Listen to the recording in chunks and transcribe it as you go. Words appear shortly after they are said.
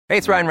Hey,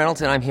 it's Ryan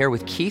Reynolds, and I'm here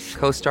with Keith,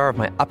 co-star of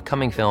my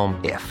upcoming film,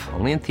 If,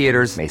 only in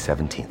theaters May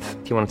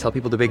 17th. Do you want to tell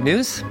people the big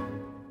news?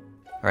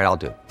 All right, I'll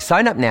do it.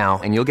 Sign up now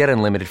and you'll get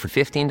unlimited for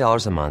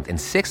 $15 a month and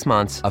 6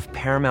 months of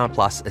Paramount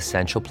Plus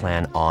Essential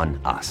Plan on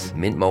us.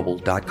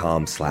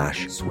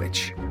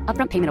 MintMobile.com/switch.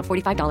 Upfront payment of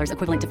 $45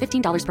 equivalent to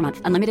 $15 per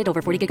month. Unlimited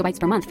over 40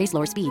 gigabytes per month. Face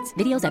lower speeds.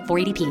 Videos at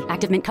 480p.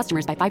 Active Mint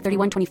customers by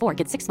 531.24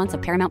 get 6 months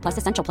of Paramount Plus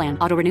Essential Plan.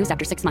 Auto renews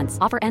after 6 months.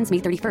 Offer ends May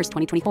 31st,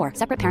 2024.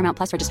 Separate Paramount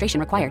Plus registration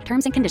required.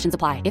 Terms and conditions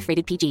apply if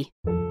rated PG.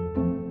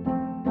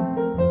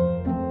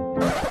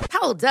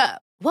 Hold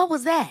up. What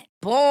was that?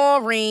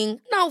 Boring.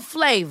 No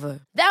flavor.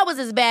 That was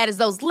as bad as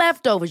those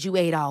leftovers you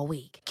ate all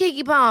week.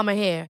 Keke Palmer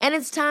here, and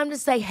it's time to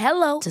say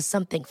hello to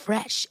something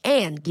fresh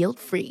and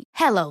guilt-free.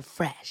 Hello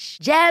Fresh.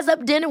 Jazz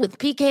up dinner with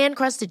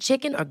pecan-crusted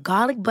chicken or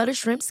garlic butter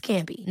shrimp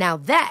scampi. Now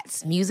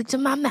that's music to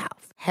my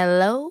mouth.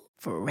 Hello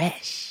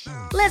Fresh.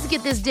 Let's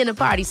get this dinner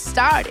party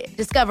started.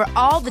 Discover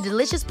all the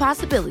delicious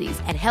possibilities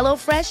at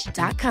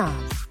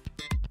hellofresh.com.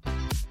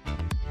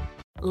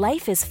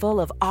 Life is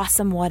full of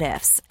awesome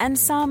what-ifs, and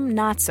some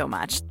not so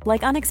much,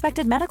 like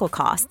unexpected medical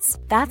costs.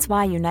 That's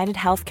why United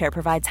Healthcare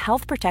provides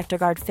Health Protector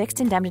Guard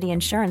fixed indemnity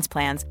insurance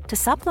plans to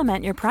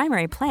supplement your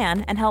primary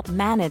plan and help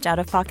manage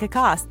out-of-pocket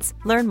costs.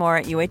 Learn more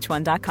at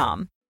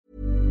uh1.com.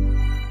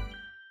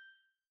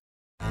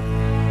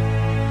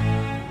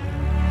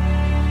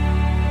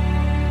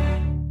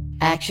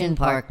 Action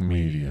Park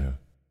Media.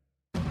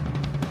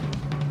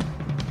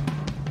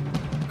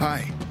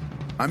 Hi,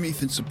 I'm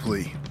Ethan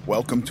Suplee.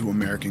 Welcome to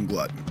American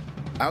Glutton.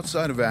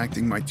 Outside of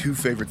acting, my two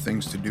favorite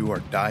things to do are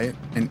diet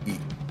and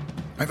eat.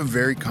 I have a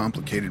very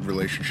complicated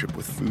relationship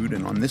with food,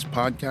 and on this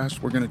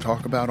podcast, we're going to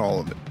talk about all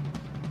of it.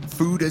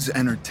 Food as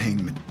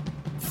entertainment,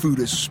 food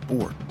as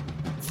sport,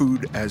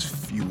 food as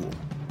fuel.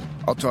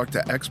 I'll talk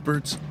to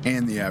experts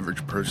and the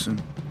average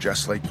person,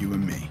 just like you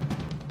and me.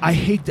 I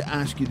hate to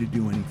ask you to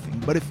do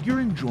anything, but if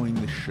you're enjoying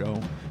this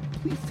show,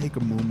 please take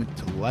a moment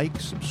to like,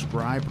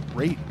 subscribe,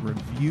 rate,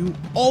 review,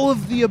 all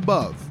of the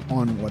above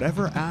on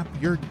whatever app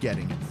you're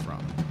getting it from.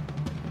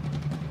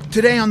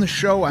 Today on the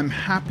show, I'm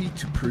happy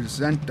to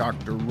present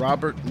Dr.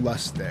 Robert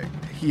Lustig.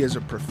 He is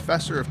a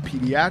professor of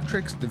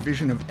pediatrics,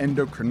 Division of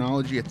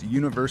Endocrinology at the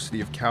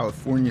University of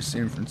California,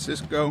 San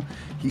Francisco.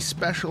 He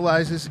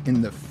specializes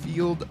in the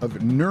field of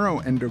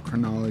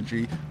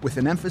neuroendocrinology with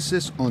an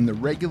emphasis on the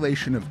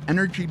regulation of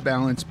energy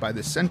balance by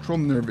the central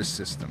nervous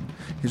system.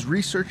 His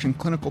research and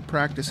clinical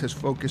practice has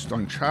focused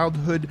on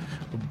childhood,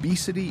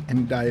 obesity,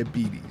 and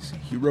diabetes.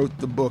 He wrote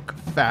the book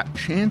Fat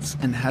Chance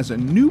and has a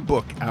new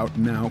book out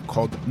now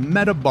called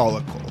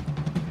Metabolical.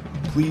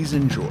 Please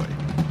enjoy.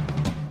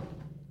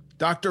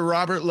 Dr.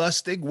 Robert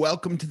Lustig,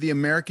 welcome to the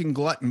American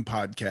Glutton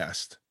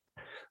podcast.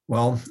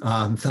 Well,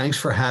 thanks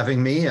for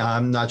having me.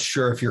 I'm not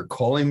sure if you're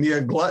calling me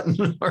a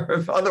glutton or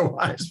if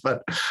otherwise,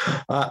 but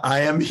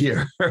I am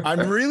here.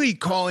 I'm really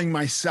calling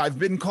myself, I've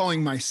been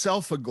calling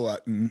myself a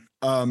glutton.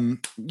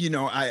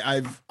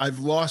 I've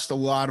lost a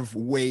lot of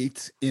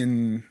weight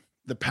in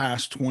the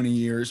past 20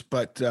 years,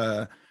 but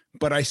I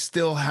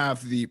still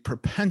have the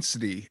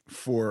propensity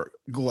for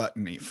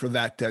gluttony, for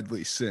that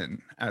deadly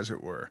sin, as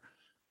it were.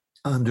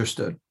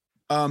 Understood.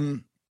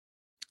 I'm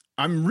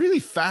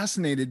really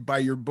fascinated by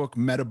your book,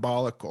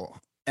 Metabolical.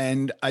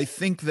 And I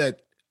think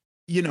that,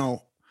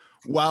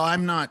 while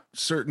I'm not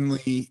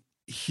certainly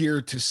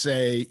here to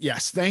say,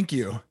 yes, thank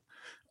you.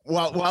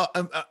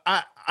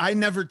 I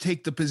never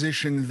take the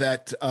position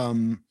that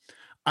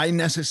I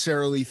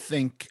necessarily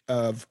think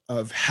of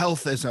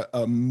health as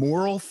a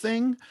moral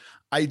thing.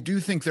 I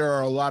do think there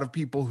are a lot of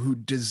people who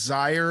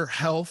desire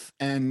health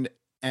and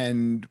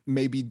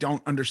maybe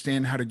don't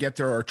understand how to get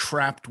there, or are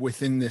trapped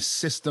within this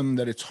system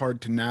that it's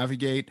hard to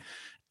navigate.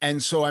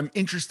 And so I'm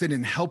interested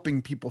in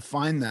helping people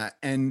find that.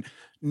 And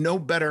no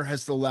better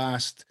has the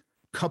last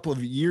couple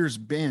of years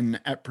been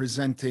at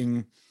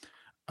presenting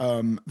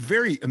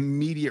very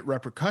immediate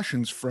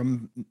repercussions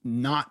from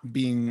not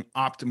being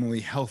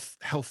optimally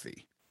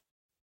healthy.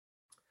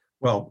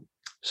 Well,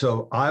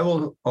 so I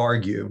will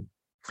argue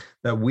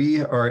that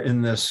we are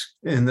in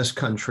this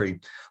country,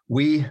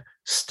 we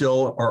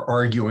still are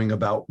arguing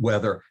about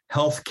whether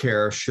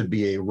healthcare should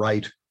be a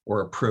right or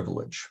a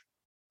privilege.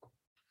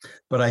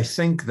 But I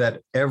think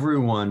that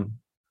everyone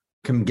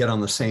can get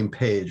on the same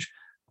page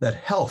that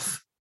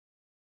health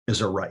is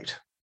a right,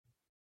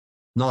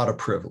 not a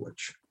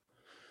privilege.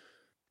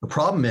 The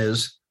problem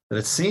is that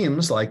it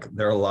seems like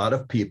there are a lot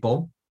of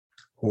people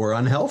who are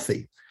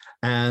unhealthy.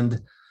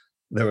 And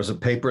there was a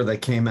paper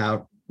that came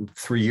out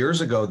 3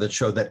 years ago that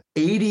showed that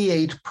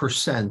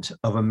 88%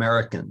 of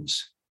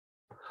Americans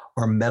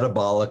are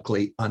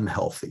metabolically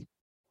unhealthy.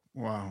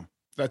 Wow.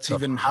 That's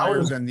even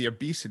higher than the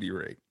obesity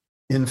rate.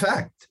 In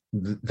fact,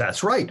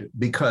 that's right,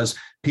 because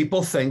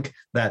people think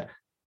that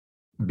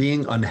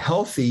being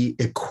unhealthy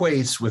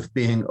equates with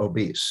being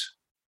obese.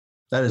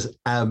 That is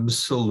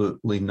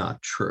absolutely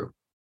not true.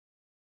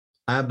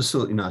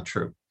 Absolutely not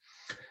true.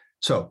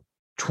 So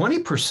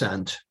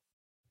 20%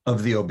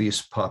 of the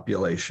obese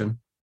population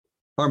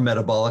are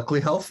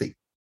metabolically healthy.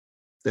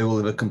 They will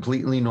live a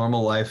completely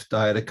normal life,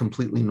 die at a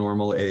completely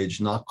normal age,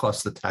 not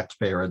cost the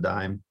taxpayer a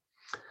dime.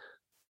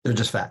 They're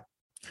just fat.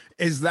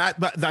 Is that,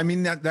 but I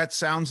mean, that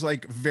sounds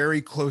like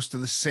very close to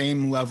the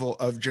same level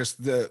of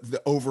just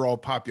the overall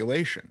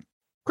population.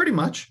 Pretty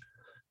much.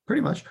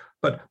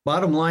 But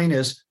bottom line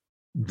is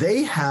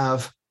they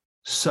have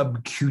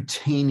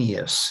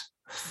subcutaneous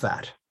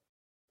fat,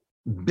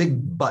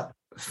 big butt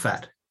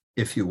fat,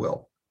 if you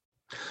will.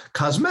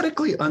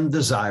 Cosmetically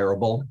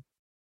undesirable,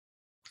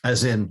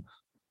 as in,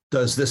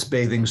 does this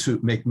bathing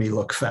suit make me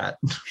look fat?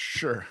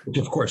 Sure. Which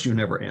of course you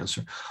never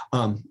answer.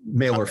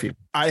 Male or female?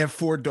 I have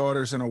 4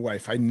 daughters and a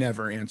wife. I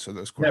never answer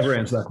those questions. Never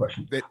answer that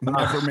question. It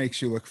never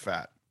makes you look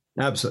fat.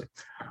 Absolutely.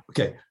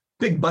 Okay.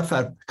 Big butt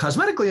fat,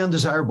 cosmetically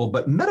undesirable,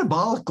 but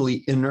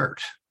metabolically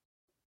inert.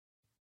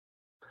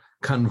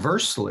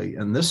 Conversely,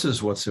 and this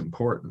is what's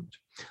important,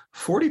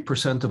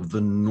 40% of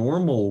the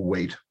normal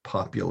weight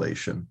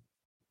population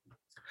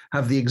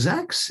have the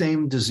exact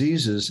same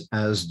diseases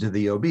as do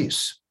the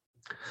obese.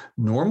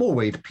 Normal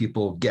weight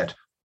people get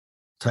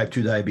type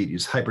 2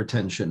 diabetes,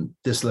 hypertension,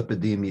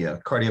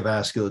 dyslipidemia,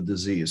 cardiovascular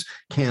disease,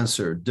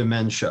 cancer,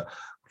 dementia,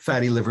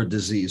 fatty liver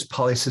disease,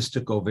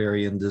 polycystic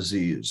ovarian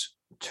disease.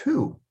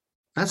 2,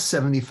 that's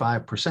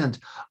 75%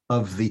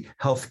 of the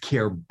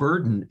healthcare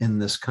burden in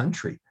this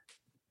country.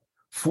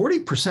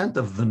 40%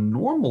 of the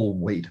normal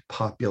weight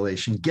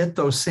population get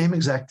those same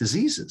exact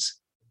diseases.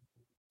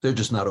 They're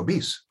just not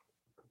obese.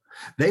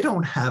 They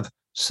don't have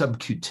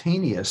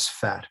subcutaneous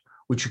fat,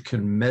 which you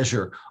can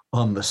measure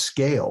on the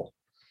scale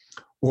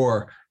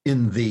or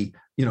in the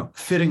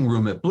fitting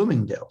room at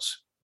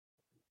Bloomingdale's.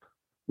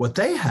 What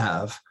they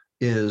have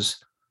is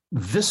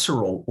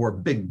visceral or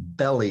big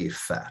belly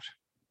fat.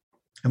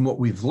 And what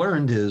we've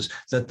learned is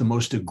that the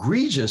most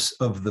egregious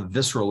of the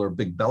visceral or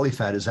big belly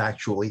fat is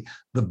actually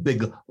the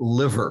big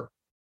liver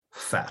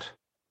fat,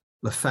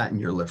 the fat in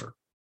your liver.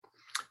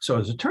 So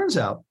as it turns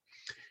out,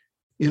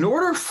 in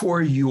order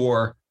for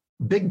your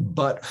big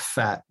butt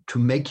fat to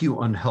make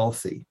you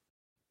unhealthy,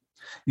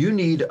 you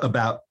need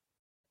about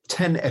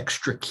 10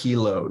 extra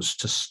kilos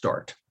to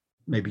start,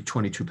 maybe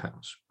 22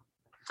 pounds.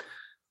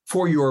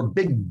 For your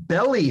big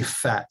belly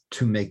fat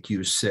to make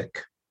you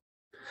sick,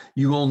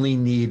 you only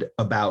need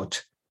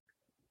about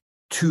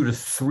 2 to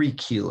 3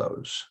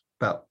 kilos,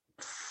 about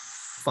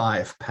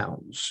 5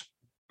 pounds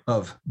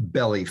of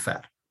belly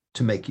fat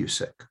to make you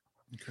sick.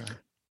 Okay.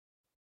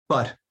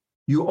 But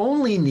you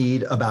only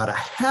need about a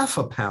half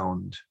a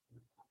pound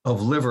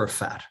of liver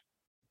fat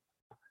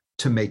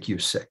to make you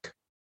sick.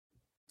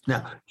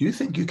 Now, do you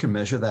think you can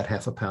measure that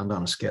half a pound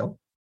on a scale?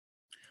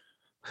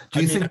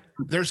 Do you think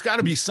there's got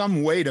to be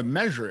some way to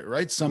measure it,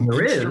 right? Some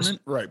there instrument, is.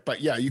 Right? But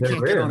yeah, you There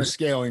can't get on a is.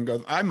 scale and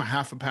go, I'm a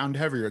half a pound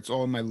heavier. It's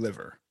all in my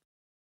liver.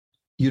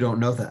 You don't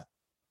know that.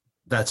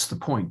 That's the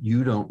point.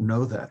 You don't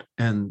know that.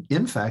 And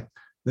in fact,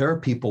 there are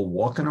people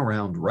walking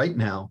around right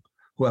now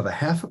who have a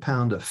half a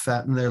pound of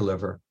fat in their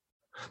liver,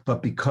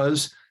 but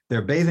because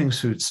their bathing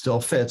suit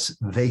still fits,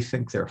 they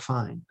think they're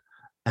fine,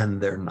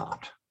 and they're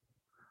not.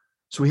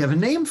 So we have a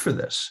name for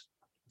this.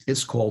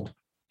 It's called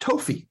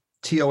TOFI,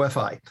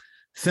 T-O-F-I,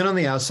 thin on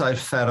the outside,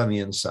 fat on the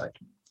inside.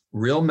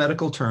 Real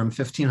medical term,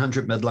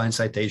 1,500 Medline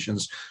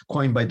citations,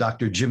 coined by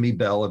Dr. Jimmy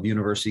Bell of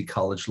University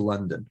College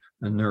London,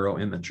 a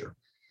neuroimager.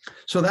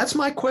 So that's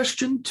my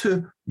question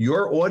to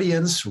your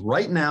audience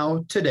right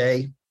now,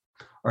 today.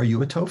 Are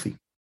you a TOFI?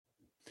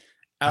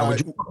 How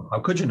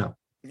could you know?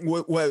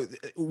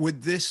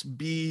 Would this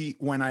be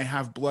when I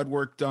have blood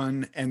work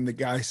done and the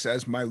guy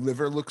says my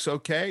liver looks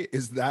okay?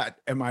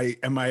 Am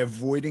I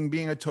avoiding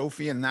being a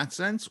TOFI in that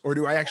sense? Or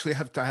do I actually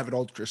have to have an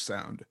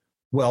ultrasound?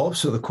 Well,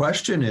 so the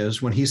question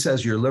is, when he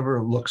says your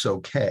liver looks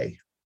okay,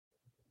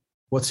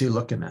 what's he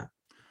looking at?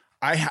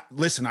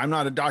 Listen, I'm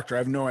not a doctor. I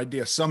have no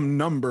idea. Some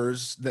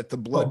numbers that the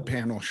blood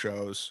panel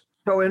shows.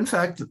 So in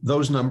fact,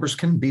 those numbers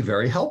can be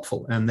very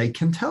helpful, and they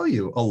can tell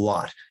you a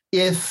lot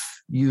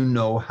if you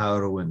know how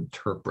to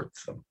interpret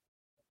them.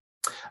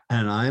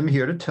 And I'm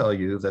here to tell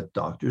you that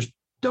doctors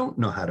don't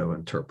know how to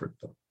interpret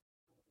them.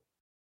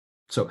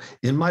 So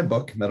in my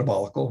book,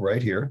 Metabolical,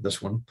 right here,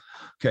 this one,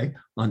 okay,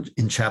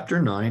 in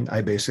chapter 9,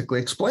 I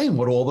basically explain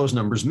what all those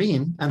numbers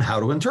mean and how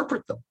to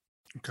interpret them,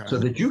 okay, so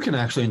that you can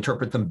actually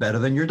interpret them better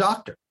than your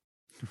doctor.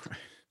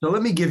 So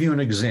let me give you an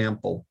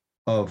example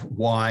of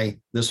why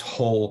this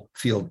whole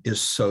field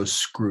is so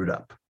screwed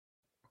up.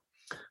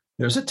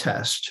 There's a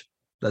test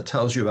that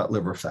tells you about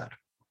liver fat.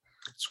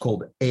 It's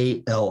called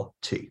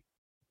ALT,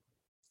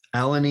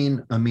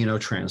 alanine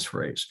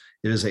aminotransferase.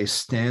 It is a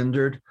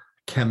standard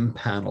chem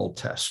panel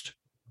test.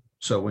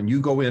 So when you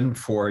go in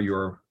for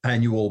your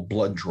annual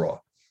blood draw,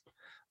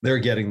 they're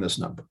getting this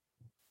number.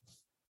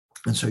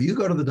 And so you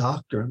go to the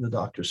doctor and the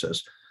doctor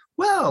says,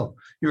 well,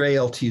 your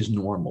ALT is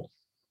normal.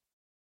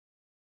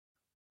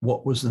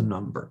 What was the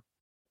number?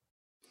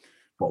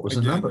 What was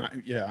the number?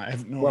 I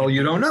have no Well, idea.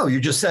 you don't know.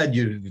 You just said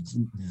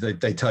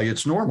they tell you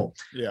it's normal.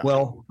 Yeah.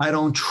 Well, I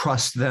don't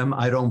trust them.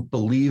 I don't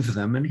believe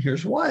them. And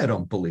here's why I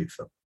don't believe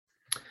them.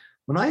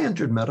 When I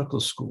entered medical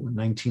school in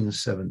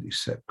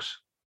 1976,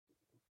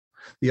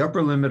 the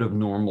upper limit of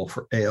normal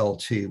for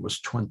ALT was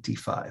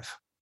 25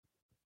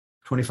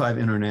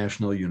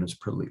 international units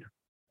per liter.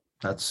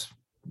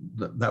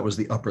 That was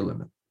the upper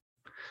limit.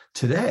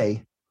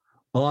 Today,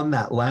 on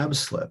that lab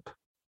slip,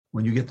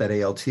 when you get that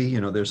ALT,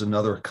 there's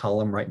another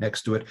column right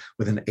next to it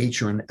with an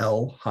H or an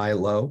L, high,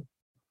 low.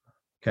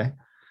 Okay.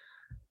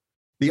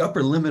 The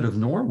upper limit of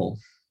normal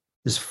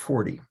is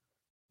 40.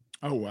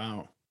 Oh,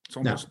 wow. It's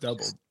almost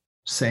doubled.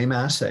 Same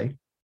assay,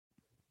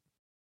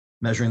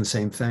 measuring the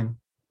same thing.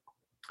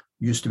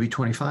 Used to be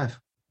 25.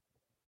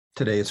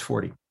 Today it's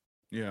 40.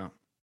 Yeah.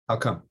 How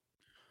come?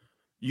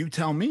 You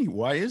tell me.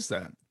 Why is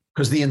that?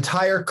 Because the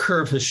entire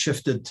curve has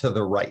shifted to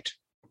the right.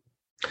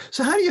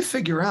 So how do you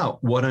figure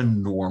out what a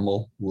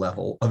normal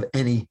level of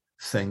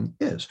anything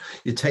is?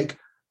 You take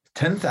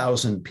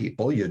 10,000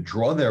 people, you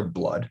draw their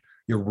blood,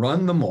 you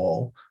run them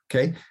all,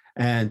 okay?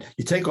 And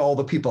you take all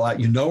the people out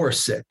are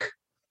sick,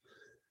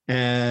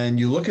 and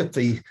you look at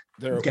the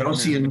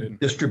Gaussian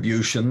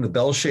distribution, the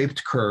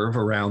bell-shaped curve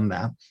around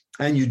that,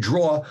 and you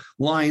draw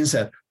lines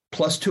at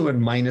 +2 and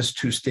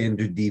 -2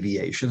 standard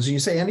deviations. And you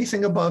say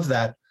anything above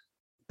that,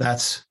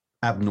 that's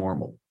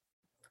abnormal,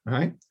 all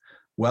right?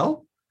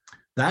 Well,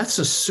 that's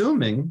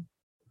assuming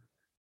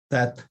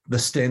that the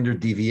standard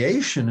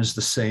deviation is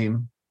the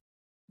same,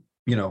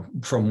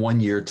 from one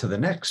year to the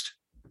next,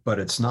 but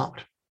it's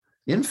not.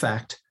 In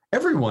fact,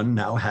 everyone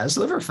now has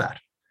liver fat.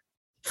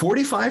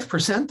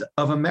 45%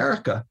 of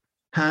America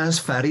has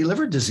fatty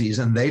liver disease,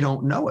 and they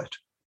don't know it.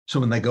 So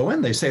when they go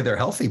in, they say they're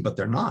healthy, but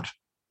they're not.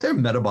 They're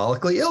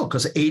metabolically ill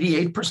because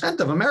 88%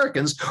 of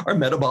Americans are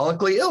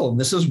metabolically ill. And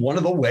this is one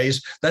of the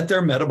ways that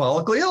they're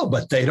metabolically ill,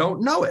 but they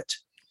don't know it.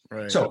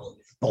 Right. So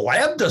the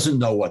lab doesn't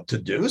know what to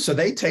do. So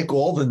they take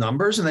all the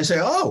numbers and they say,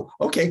 oh,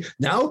 okay,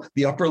 now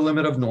the upper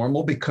limit of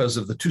normal because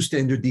of the 2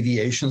 standard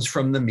deviations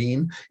from the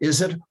mean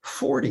is at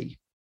 40.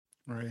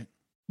 Right.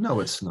 No,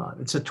 it's not.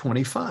 It's at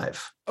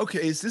 25.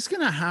 Okay. Is this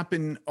going to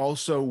happen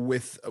also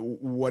with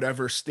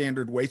whatever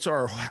standard weights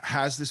are? Or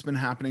has this been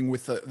happening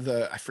with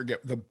the I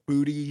forget, the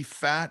booty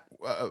fat,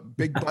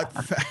 big butt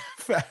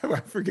fat? I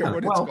forget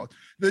what it's called.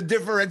 The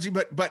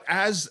differentiation. But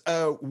as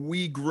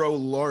we grow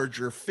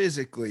larger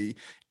physically,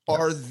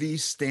 are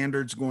these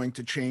standards going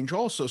to change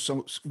also?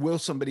 So will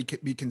somebody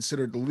be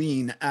considered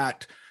lean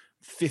at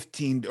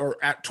 15 or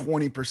at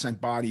 20%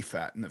 body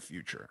fat in the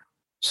future?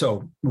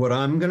 So what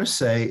I'm going to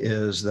say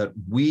is that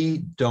we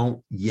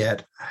don't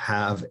yet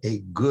have a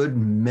good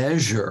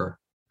measure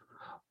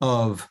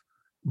of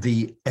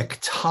the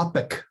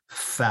ectopic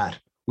fat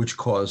which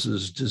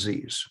causes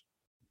disease.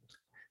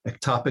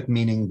 Ectopic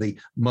meaning the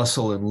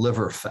muscle and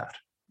liver fat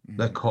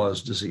that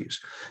cause disease.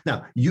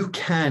 Now, you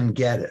can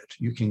get it.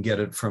 You can get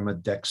it from a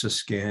DEXA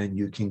scan.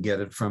 You can get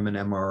it from an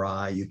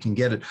MRI. You can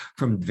get it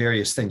from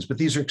various things, but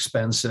these are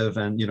expensive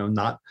and,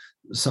 not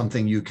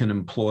something you can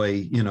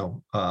employ,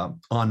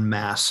 en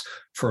masse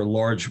for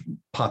large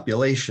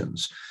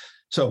populations.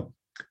 So,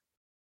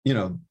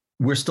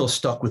 we're still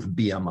stuck with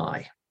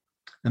BMI.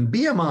 And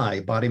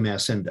BMI, body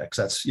mass index,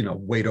 that's,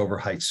 weight over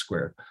height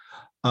squared.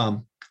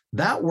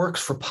 That works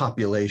for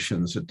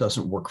populations. It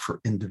doesn't work for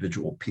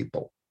individual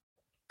people.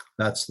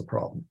 That's the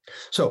problem.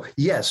 So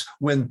yes,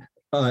 when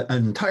an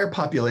entire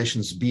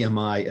population's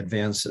BMI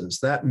advances,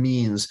 that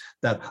means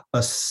that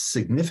a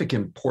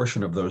significant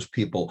portion of those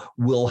people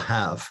will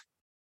have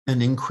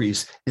an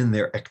increase in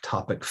their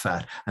ectopic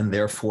fat, and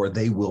therefore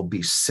they will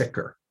be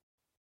sicker.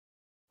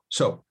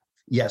 So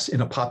yes,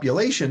 in a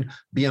population,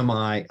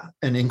 BMI,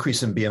 an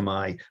increase in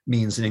BMI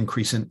means an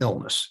increase in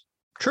illness.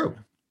 True.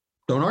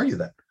 Don't argue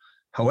that.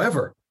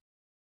 However,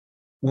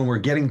 when we're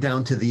getting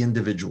down to the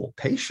individual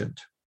patient,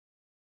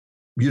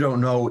 you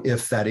don't know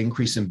if that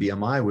increase in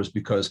BMI was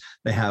because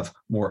they have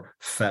more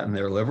fat in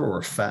their liver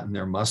or fat in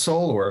their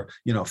muscle or,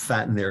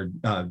 fat in their,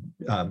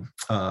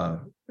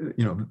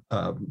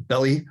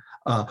 belly,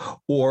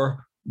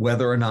 or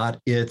whether or not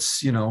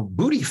it's,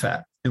 booty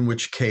fat, in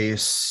which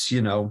case,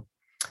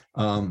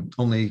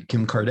 only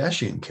Kim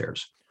Kardashian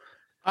cares.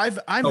 I've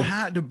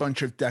had a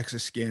bunch of DEXA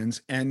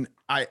scans, and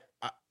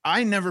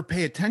I never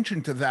pay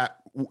attention to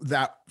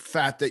that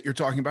fat that you're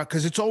talking about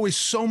because it's always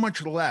so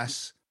much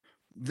less.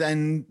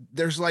 Then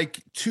there's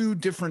like 2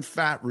 different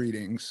fat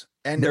readings,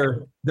 and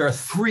there are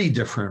 3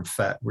 different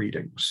fat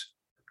readings.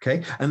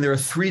 Okay. And there are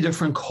 3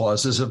 different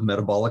causes of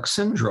metabolic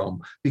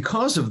syndrome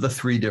because of the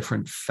 3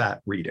 different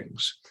fat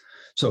readings.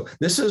 So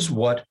this is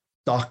what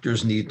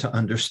doctors need to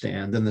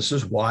understand. And this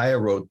is why I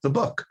wrote the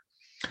book.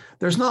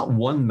 There's not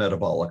one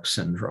metabolic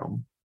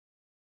syndrome.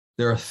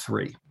 There are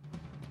 3.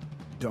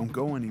 Don't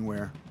go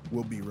anywhere.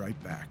 We'll be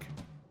right back.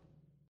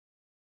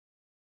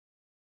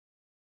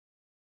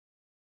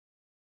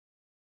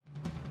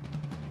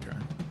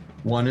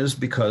 One is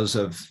because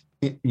of,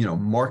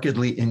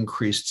 markedly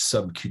increased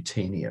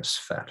subcutaneous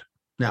fat.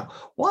 Now,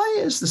 why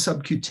is the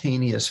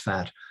subcutaneous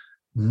fat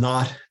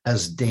not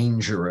as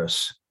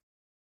dangerous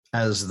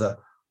as the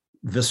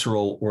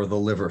visceral or the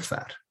liver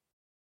fat?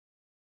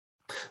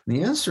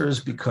 The answer is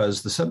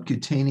because the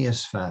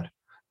subcutaneous fat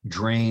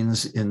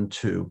drains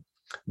into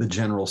the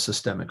general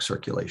systemic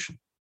circulation.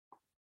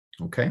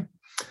 Okay?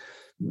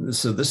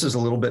 So this is a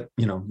little bit,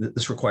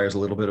 this requires a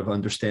little bit of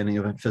understanding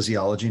of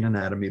physiology and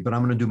anatomy, but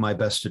I'm going to do my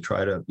best to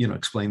try to,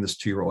 explain this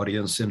to your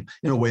audience in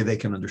a way they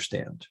can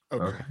understand.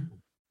 Okay.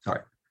 All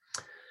right.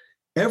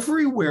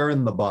 Everywhere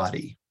in the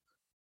body,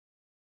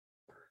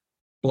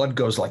 blood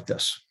goes like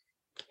this: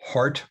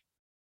 heart,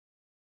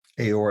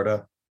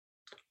 aorta,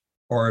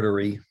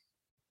 artery,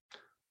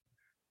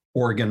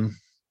 organ,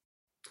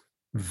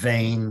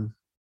 vein,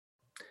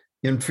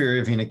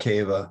 inferior vena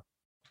cava,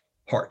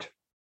 heart.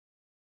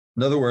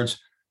 In other words,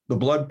 the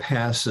blood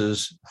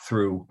passes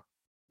through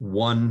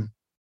one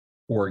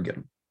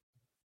organ,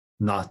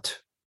 not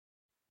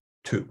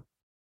two,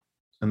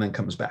 and then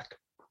comes back.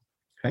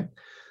 Okay,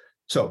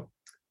 so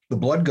the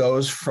blood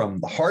goes from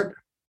the heart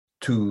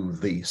to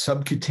the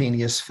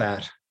subcutaneous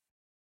fat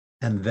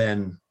and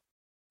then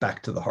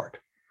back to the heart.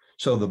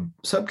 So the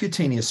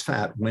subcutaneous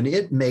fat, when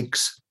it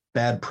makes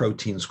bad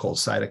proteins called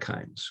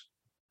cytokines,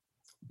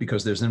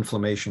 because there's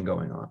inflammation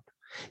going on,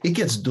 it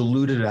gets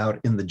diluted out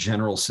in the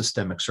general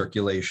systemic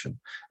circulation.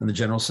 And the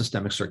general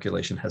systemic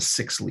circulation has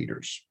 6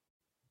 liters.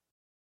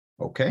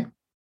 Okay?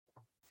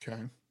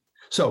 Okay.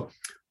 So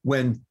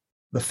when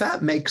the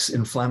fat makes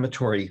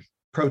inflammatory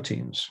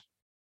proteins,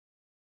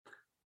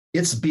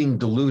 it's being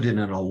diluted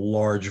in a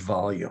large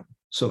volume.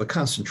 So the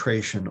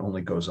concentration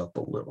only goes up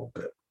a little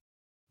bit.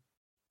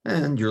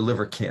 And your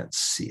liver can't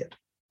see it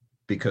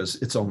because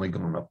it's only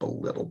going up a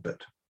little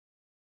bit.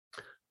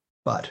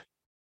 But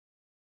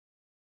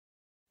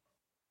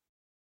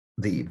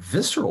the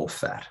visceral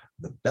fat,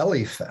 the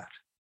belly fat,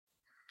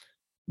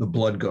 the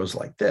blood goes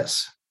like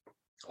this: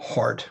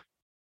 heart,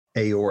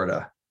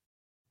 aorta,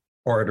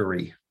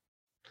 artery,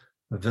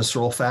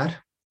 visceral fat,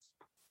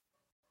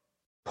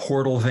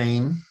 portal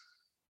vein,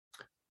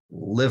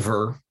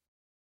 liver,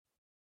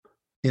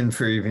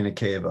 inferior vena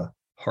cava,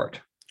 heart.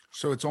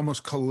 So it's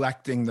almost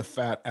collecting the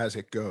fat as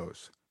it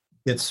goes.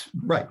 It's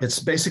right. It's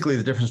basically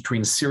the difference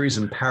between series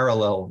and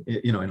parallel,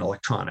 in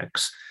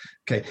electronics.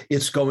 Okay.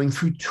 It's going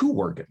through 2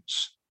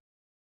 organs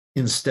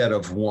instead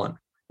of 1.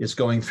 It's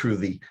going through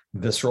the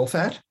visceral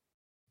fat,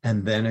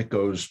 and then it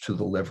goes to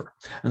the liver.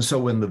 And so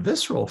when the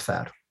visceral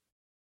fat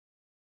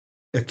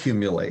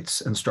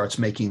accumulates and starts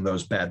making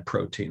those bad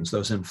proteins,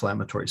 those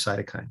inflammatory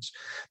cytokines,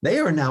 they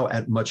are now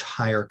at much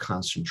higher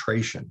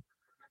concentration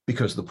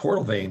because the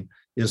portal vein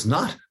is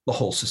not the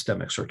whole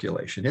systemic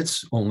circulation.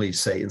 It's only,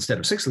 say, instead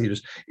of 6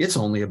 liters, it's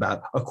only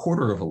about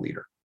 1/4 of a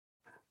liter.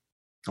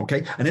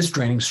 Okay. And it's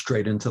draining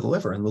straight into the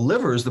liver. And the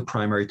liver is the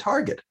primary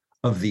target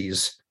of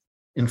these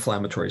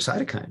inflammatory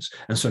cytokines.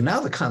 And so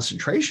now the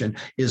concentration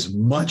is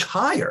much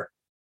higher.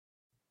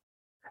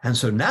 And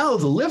so now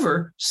the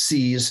liver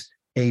sees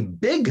a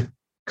big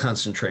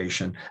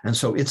concentration. And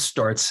so it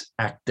starts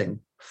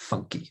acting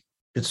funky.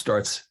 It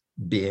starts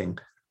being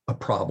a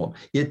problem.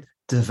 It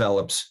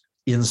develops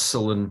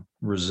insulin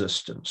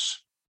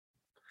resistance,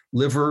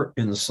 liver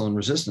insulin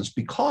resistance,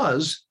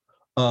 because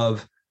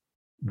of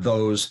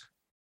those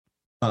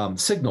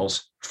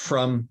signals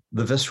from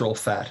the visceral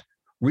fat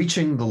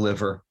reaching the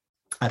liver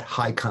at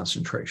high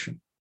concentration.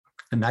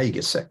 And now you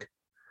get sick.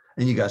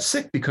 And you got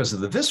sick because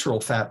of the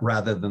visceral fat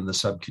rather than the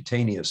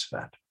subcutaneous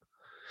fat.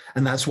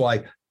 And that's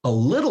why a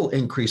little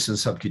increase in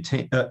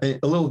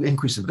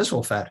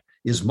visceral fat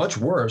is much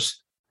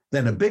worse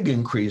than a big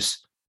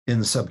increase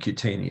in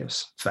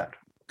subcutaneous fat.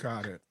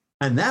 Got it.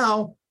 And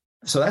now,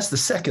 so that's the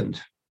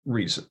second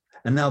reason.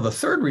 And now the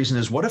third reason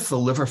is, what if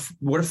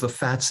the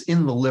fat's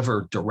in the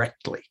liver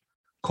directly,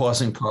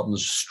 causing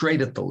problems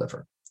straight at the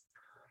liver,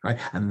 right?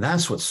 And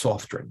that's what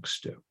soft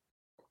drinks do,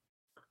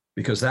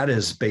 because that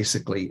is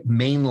basically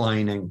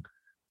mainlining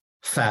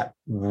fat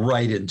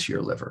right into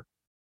your liver,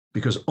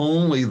 because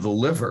only the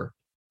liver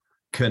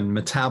can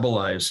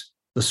metabolize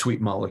the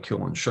sweet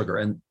molecule in sugar.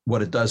 And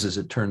what it does is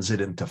it turns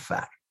it into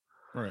fat.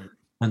 Right.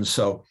 And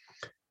so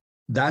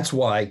that's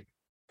why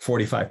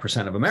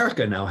 45% of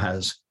America now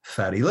has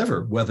fatty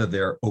liver, whether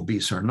they're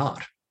obese or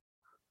not,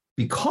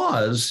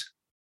 because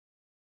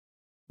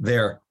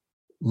their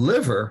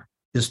liver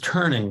is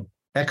turning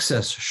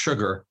excess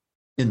sugar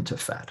into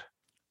fat.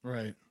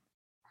 Right.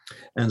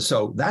 And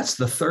so that's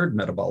the third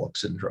metabolic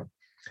syndrome.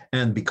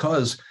 And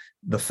because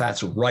the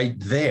fat's right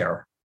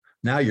there,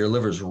 now your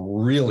liver's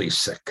really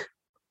sick.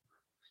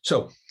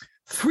 So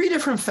 3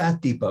 different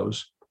fat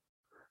depots,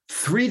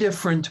 3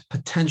 different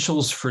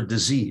potentials for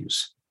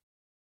disease.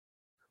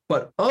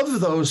 But of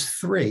those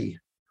 3,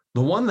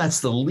 the one that's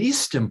the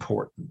least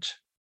important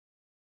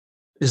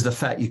is the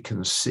fat you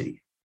can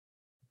see.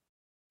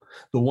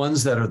 The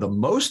ones that are the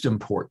most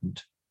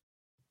important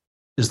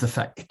is the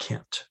fat you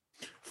can't.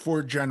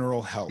 For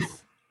general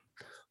health.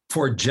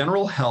 For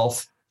general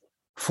health,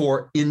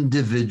 for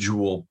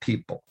individual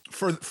people.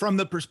 From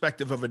the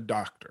perspective of a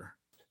doctor.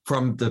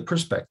 From the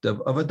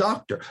perspective of a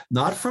doctor,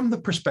 not from the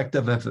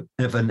perspective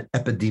of an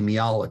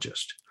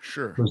epidemiologist.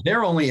 Sure. Because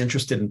they're only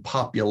interested in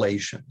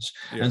populations.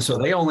 Yeah. And so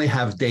they only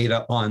have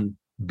data on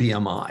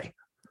BMI.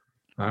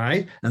 All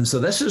right. And so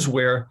this is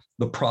where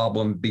the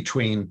problem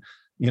between,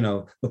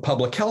 the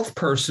public health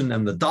person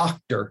and the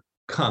doctor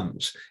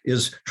comes,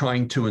 is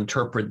trying to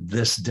interpret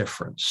this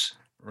difference.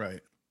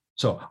 Right.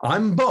 So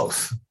I'm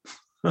both.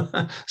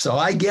 So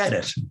I get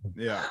it.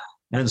 Yeah.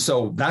 And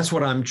so that's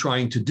what I'm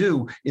trying to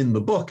do in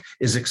the book,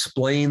 is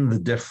explain the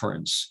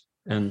difference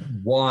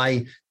and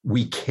why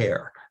we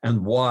care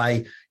and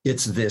why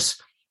it's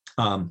this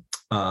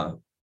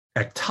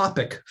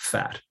ectopic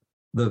fat,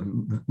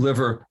 the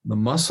liver, the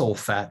muscle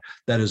fat,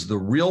 that is the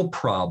real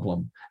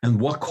problem, and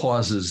what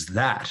causes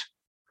that.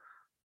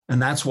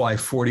 And that's why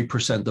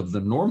 40% of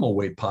the normal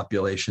weight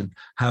population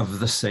have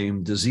the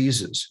same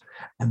diseases,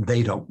 and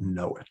they don't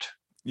know it.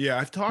 Yeah,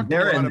 I've talked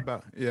a lot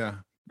about, yeah.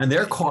 And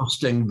they're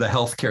costing the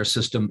healthcare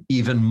system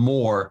even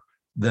more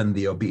than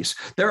the obese.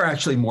 There are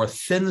actually more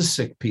thin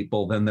sick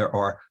people than there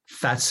are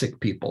fat sick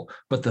people,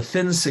 but the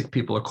thin sick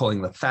people are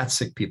calling the fat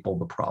sick people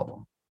the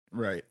problem.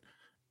 Right.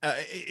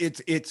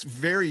 It's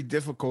very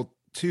difficult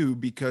too,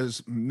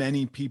 because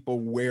many people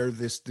wear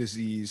this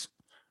disease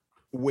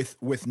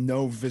with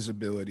no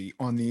visibility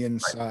on the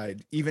inside,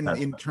 right. Even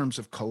in terms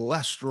of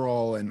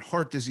cholesterol and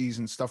heart disease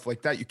and stuff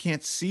like that. You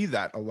can't see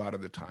that a lot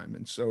of the time.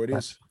 And so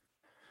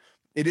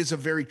it is a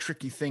very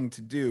tricky thing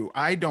to do.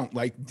 I don't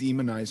like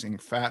demonizing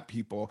fat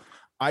people.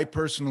 I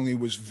personally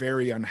was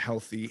very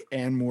unhealthy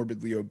and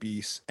morbidly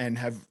obese, and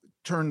have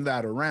turned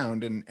that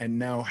around and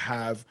now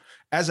have,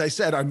 as I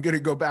said, I'm going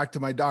to go back to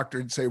my doctor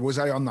and say, was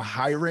I on the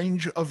high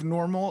range of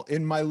normal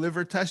in my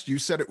liver test? You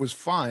said it was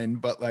fine,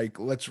 but like,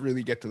 let's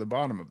really get to the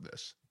bottom of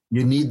this.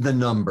 You need the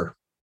number.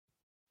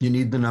 You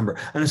need the number.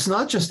 And it's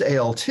not just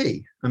ALT.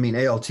 I mean,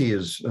 ALT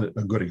is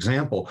a good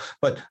example,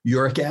 but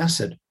uric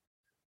acid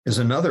is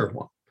another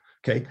one.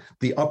 Okay.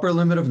 The upper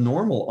limit of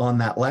normal on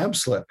that lab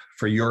slip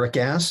for uric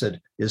acid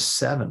is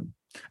 7.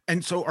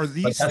 And so are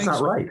these but that's things,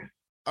 not right.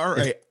 All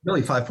right. It's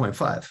really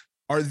 5.5.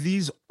 Are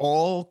these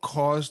all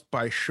caused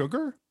by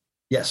sugar?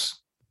 Yes.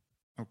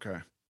 Okay.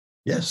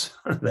 Yes,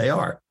 they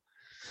are.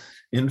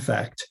 In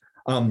fact,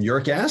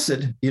 uric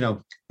acid,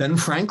 Ben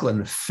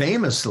Franklin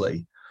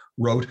famously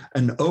wrote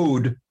an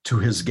ode to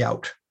his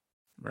gout.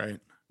 Right.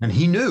 And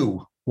he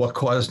knew what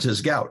caused his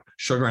gout: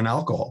 sugar and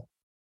alcohol.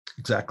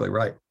 Exactly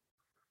right.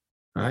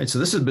 All right. So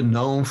this has been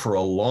known for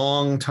a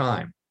long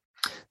time.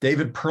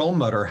 David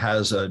Perlmutter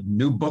has a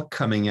new book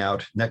coming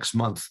out next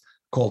month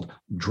called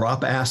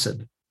Drop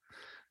Acid.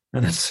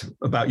 And it's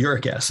about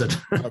uric acid.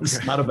 Okay.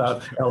 It's not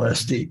about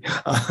LSD.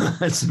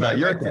 It's about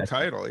uric acid.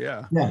 Title,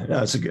 yeah.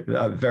 Yeah, it's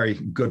a very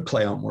good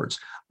play on words.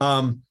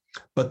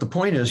 But the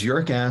point is,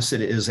 uric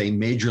acid is a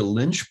major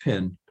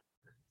linchpin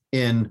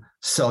in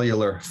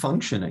cellular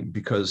functioning,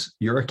 because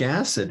uric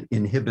acid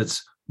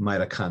inhibits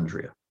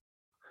mitochondria.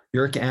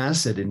 Uric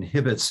acid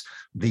inhibits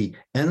the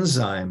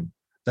enzyme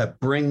that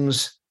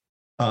brings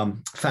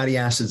fatty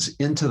acids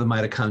into the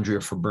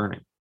mitochondria for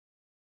burning.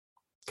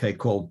 Okay,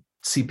 called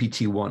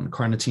CPT1,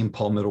 carnitine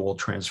palmitoyl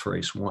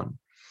transferase 1.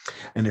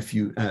 And if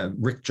you,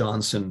 Rick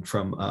Johnson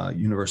from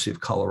University of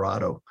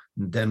Colorado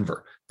in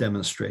Denver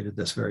demonstrated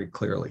this very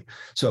clearly.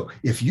 So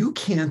if you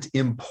can't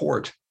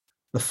import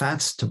the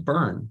fats to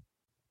burn,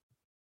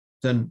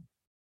 then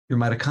your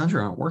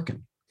mitochondria aren't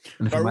working.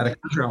 And if your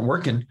mitochondria aren't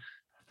working,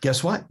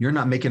 guess what? You're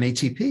not making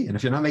ATP. And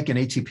if you're not making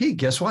ATP,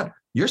 guess what?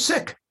 You're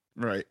sick.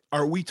 Right.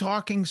 Are we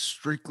talking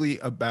strictly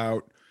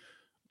about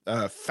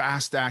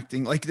fast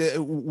acting? Like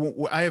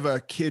I have a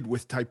kid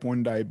with type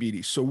 1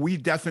 diabetes. So we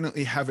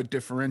definitely have a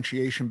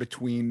differentiation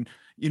between,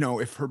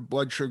 if her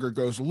blood sugar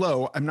goes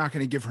low, I'm not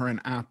going to give her an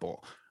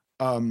apple.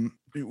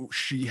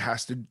 She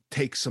has to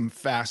take some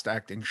fast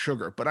acting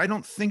sugar, but I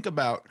don't think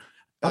about,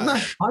 I'm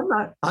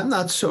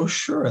not so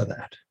sure of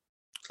that.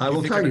 I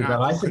will tell you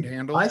that I think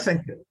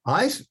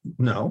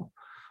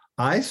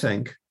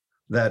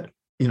that,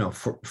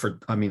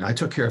 I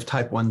took care of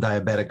type 1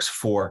 diabetics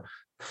for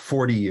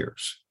 40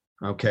 years.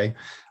 Okay.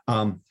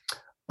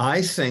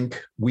 I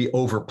think we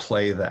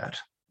overplay that.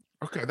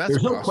 Okay.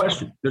 There's no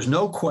question. There's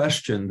no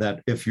question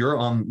that if you're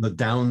on the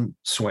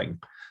downswing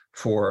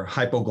for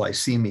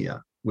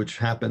hypoglycemia, which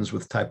happens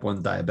with type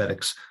 1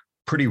 diabetics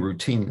pretty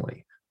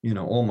routinely,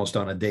 almost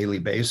on a daily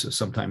basis,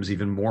 sometimes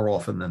even more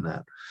often than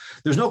that.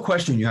 There's no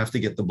question you have to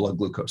get the blood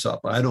glucose up.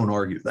 I don't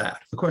argue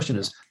that. The question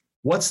is,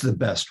 what's the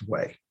best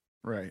way?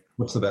 Right.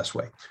 What's the best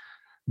way?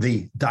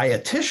 The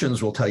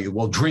dietitians will tell you,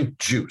 well, drink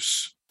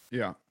juice.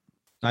 Yeah.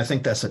 I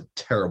think that's a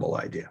terrible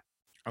idea.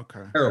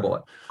 Okay.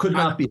 Terrible. Could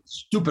not be a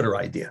stupider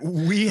idea.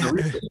 We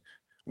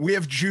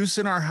have juice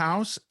in our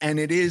house, and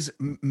it is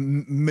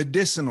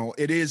medicinal.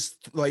 It is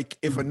like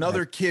if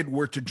another kid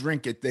were to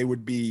drink it, they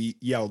would be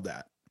yelled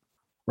at.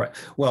 Right.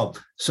 Well,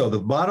 so the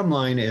bottom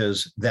line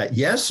is that,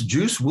 yes,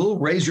 juice will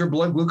raise your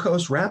blood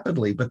glucose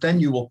rapidly, but then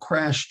you will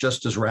crash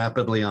just as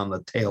rapidly on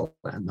the tail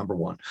end, number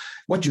one.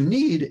 What you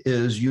need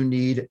is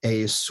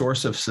a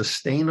source of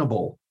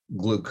sustainable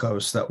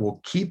glucose that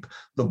will keep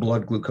the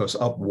blood glucose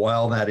up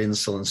while that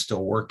insulin's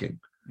still working.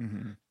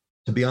 Mm-hmm.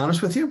 To be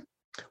honest with you,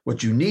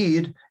 what you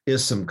need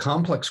is some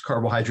complex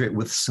carbohydrate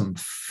with some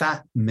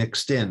fat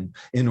mixed in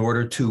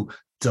order to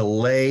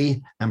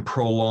delay and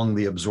prolong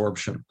the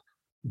absorption.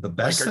 The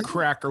best, like a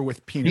cracker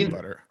with peanut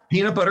butter.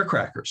 Peanut butter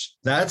crackers.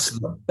 That's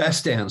the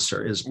best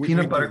answer, is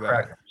peanut butter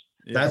crackers.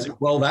 Yeah.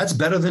 That's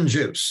better than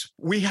juice.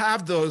 We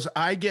have those.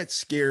 I get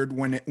scared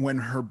when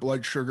her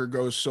blood sugar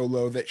goes so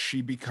low that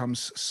she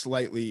becomes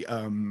slightly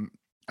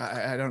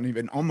I don't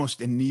even,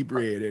 almost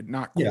inebriated.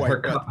 Not quite.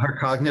 Her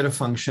cognitive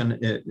function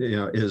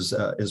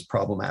is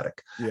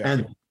problematic.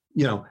 Yeah.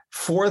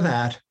 for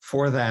that,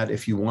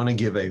 if you want to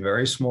give a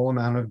very small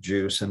amount of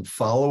juice and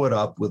follow it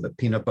up with a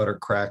peanut butter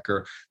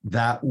cracker,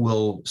 that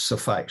will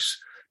suffice.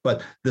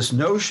 But this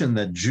notion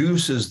that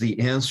juice is the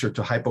answer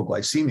to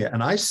hypoglycemia,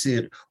 and I see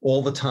it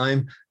all the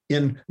time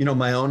in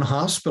my own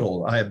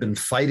hospital. I have been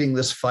fighting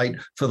this fight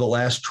for the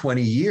last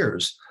 20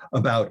 years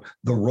about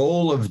the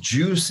role of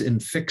juice in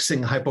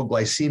fixing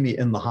hypoglycemia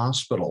in the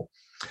hospital.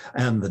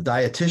 And the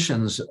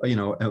dietitians,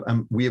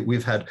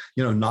 we've had,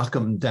 knock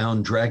them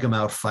down, drag them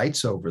out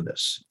fights over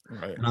this.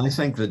 Right. And I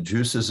think that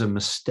juice is a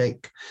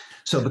mistake.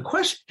 So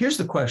here's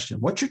the question.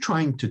 What you're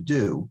trying to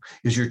do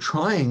is you're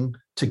trying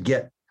to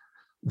get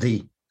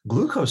the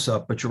glucose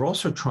up, but you're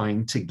also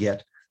trying to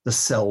get the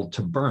cell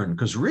to burn,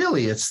 because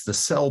really it's the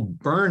cell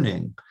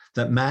burning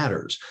that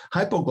matters.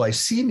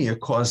 Hypoglycemia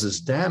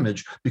causes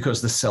damage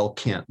because the cell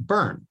can't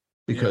burn,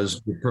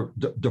 because you're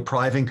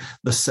depriving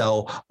the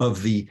cell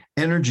of the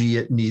energy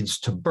it needs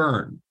to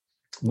burn.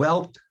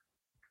 Well,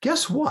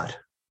 guess what?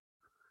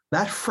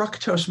 That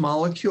fructose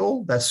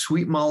molecule, that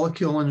sweet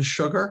molecule in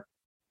sugar,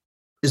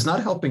 is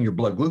not helping your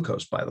blood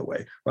glucose, by the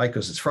way, right?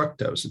 Because it's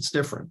fructose, it's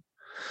different.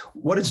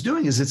 What it's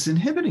doing is it's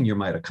inhibiting your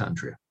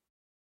mitochondria.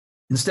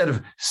 Instead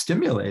of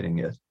stimulating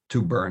it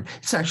to burn,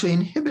 it's actually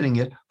inhibiting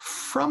it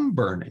from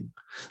burning.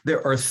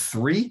 There are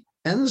 3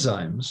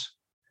 enzymes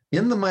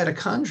in the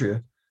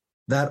mitochondria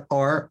that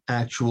are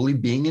actually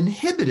being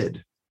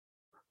inhibited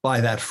by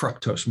that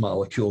fructose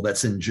molecule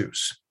that's in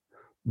juice.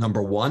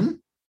 Number 1,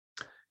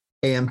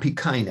 AMP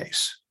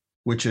kinase,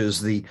 which is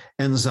the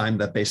enzyme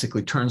that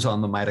basically turns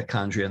on the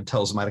mitochondria and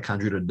tells the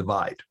mitochondria to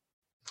divide.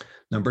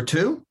 Number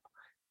 2,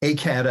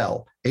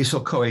 ACADL,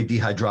 acyl-CoA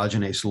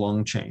dehydrogenase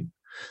long chain.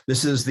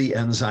 This is the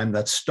enzyme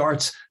that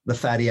starts the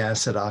fatty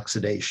acid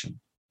oxidation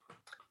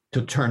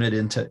to turn it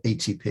into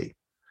ATP.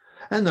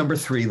 And number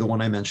 3, the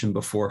one I mentioned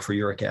before for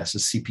uric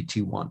acid,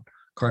 CPT1,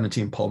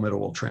 carnitine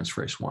palmitoyl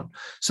transferase 1.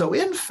 So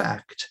in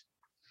fact,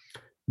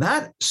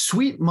 that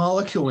sweet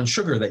molecule in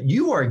sugar that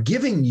you are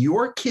giving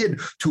your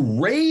kid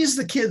to raise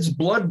the kid's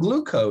blood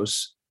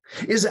glucose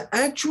is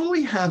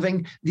actually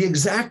having the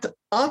exact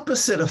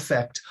opposite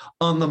effect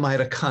on the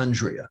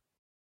mitochondria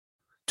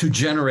to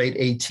generate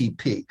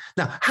ATP.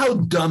 Now, how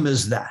dumb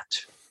is that?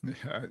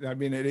 I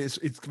mean, it's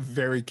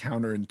very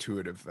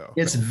counterintuitive, though.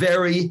 It's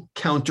very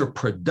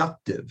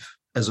counterproductive,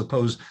 as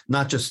opposed,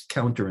 not just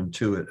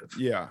counterintuitive.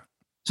 Yeah.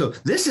 So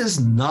this is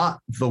not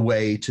the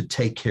way to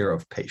take care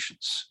of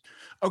patients.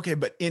 Okay,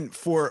 but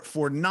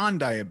for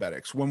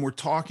non-diabetics, when we're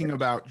talking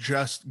about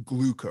just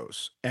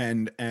glucose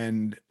and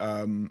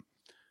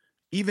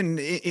even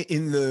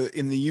in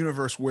the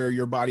universe where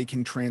your body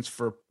can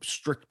transfer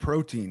strict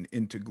protein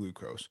into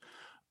glucose,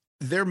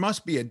 there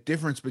must be a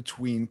difference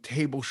between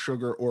table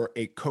sugar or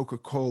a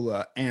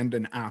Coca-Cola and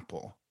an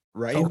apple,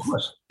 right? Of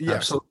course. Yes.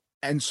 Absolutely.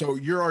 And so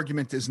your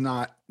argument is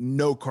not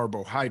no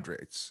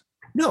carbohydrates.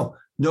 No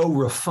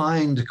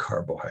refined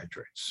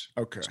carbohydrates.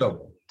 Okay.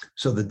 So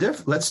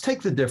let's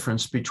take the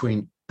difference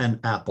between an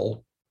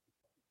apple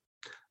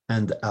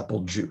and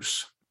apple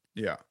juice.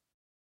 Yeah.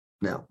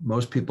 Now,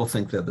 most people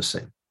think they're the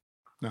same.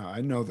 No,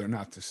 I know they're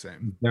not the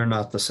same. They're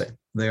not the same.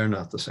 They are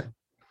not the same.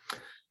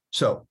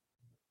 So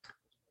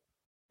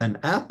an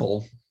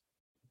apple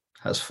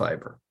has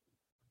fiber.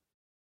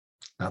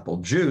 Apple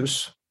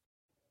juice,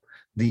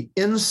 the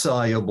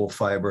insoluble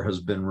fiber has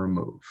been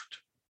removed.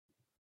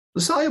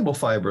 The soluble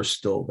fiber is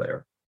still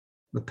there.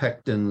 The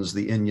pectins,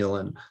 the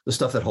inulin, the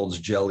stuff that holds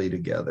jelly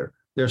together,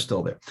 they're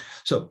still there.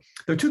 So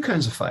there are 2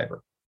 kinds of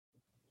fiber,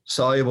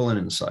 soluble and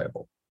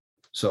insoluble.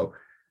 So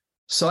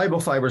soluble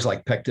fibers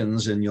like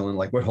pectins, inulin,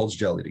 like what holds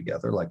jelly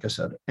together, like I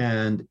said,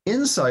 and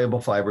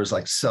insoluble fibers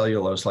like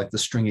cellulose, like the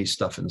stringy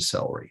stuff in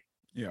celery.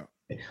 Yeah.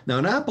 Now,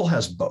 an apple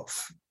has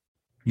both.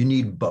 You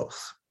need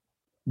both.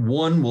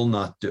 One will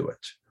not do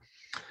it.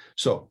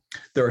 So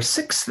there are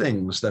 6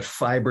 things that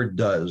fiber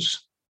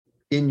does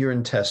in your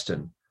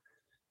intestine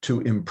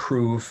to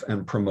improve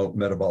and promote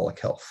metabolic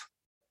health.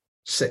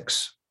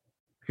 6.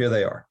 Here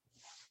they are.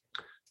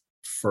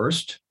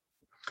 First,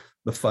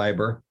 the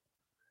fiber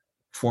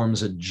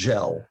forms a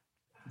gel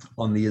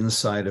on the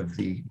inside of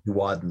the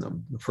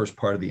duodenum, the first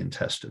part of the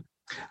intestine.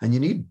 And you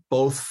need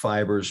both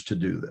fibers to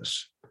do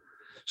this.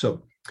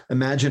 So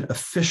imagine a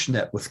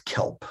fishnet with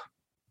kelp.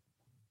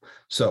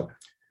 So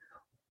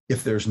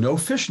if there's no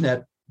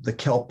fishnet, the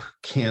kelp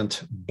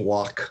can't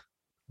block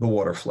the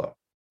water flow.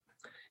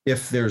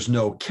 If there's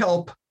no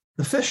kelp,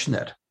 the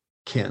fishnet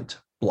can't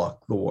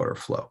block the water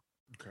flow.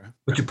 Okay.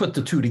 But you put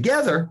the 2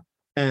 together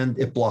and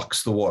it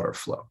blocks the water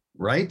flow,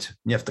 right?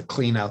 You have to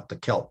clean out the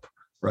kelp,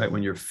 right,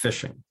 when you're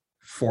fishing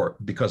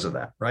because of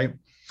that, right?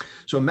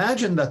 So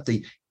imagine that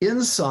the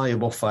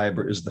insoluble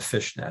fiber is the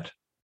fishnet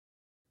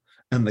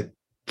and the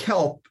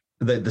kelp,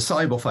 the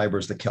soluble fiber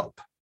is the kelp.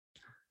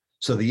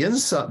 So the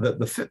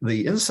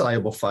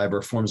insoluble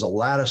fiber forms a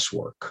lattice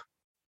work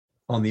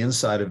on the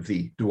inside of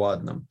the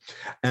duodenum,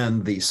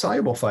 and the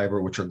soluble fiber,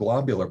 which are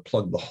globular,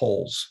 plug the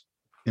holes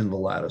in the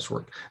lattice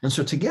work. And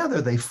so together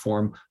they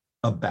form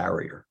a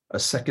barrier, a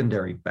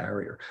secondary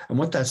barrier. And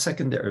what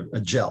that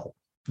a gel.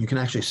 You can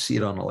actually see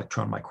it on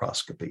electron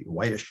microscopy,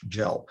 whitish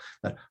gel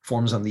that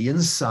forms on the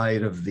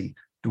inside of the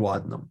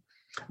duodenum.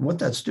 And what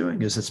that's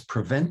doing is it's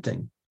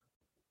preventing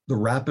the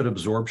rapid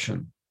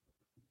absorption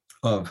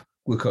of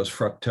glucose,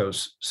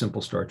 fructose,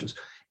 simple starches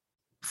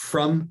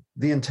from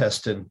the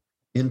intestine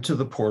into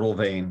the portal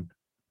vein,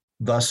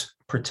 thus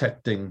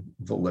protecting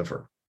the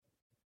liver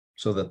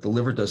so that the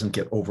liver doesn't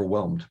get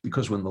overwhelmed.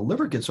 Because when the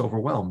liver gets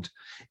overwhelmed,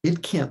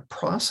 it can't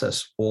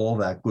process all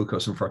that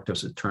glucose and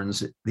fructose. It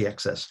turns the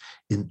excess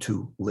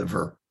into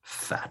liver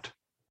fat.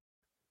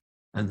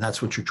 And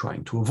that's what you're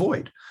trying to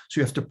avoid. So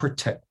you have to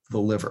protect the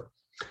liver.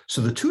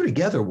 So the two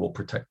together will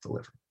protect the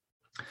liver.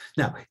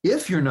 Now,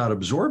 if you're not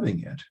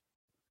absorbing it,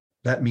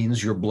 that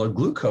means your blood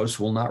glucose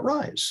will not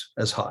rise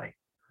as high.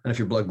 And if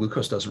your blood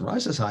glucose doesn't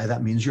rise as high,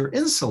 that means your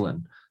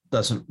insulin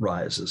doesn't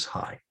rise as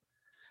high.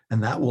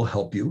 And that will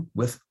help you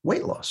with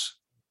weight loss.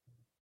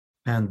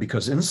 And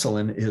because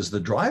insulin is the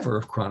driver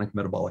of chronic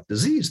metabolic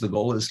disease, the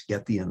goal is to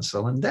get the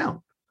insulin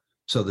down.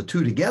 So the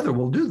two together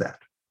will do that.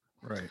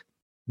 Right.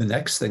 The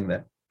next thing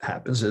that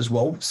happens is,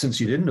 well, since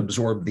you didn't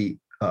absorb the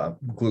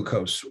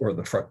glucose or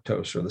the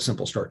fructose or the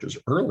simple starches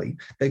early,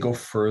 they go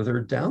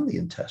further down the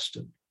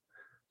intestine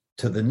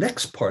to the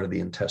next part of the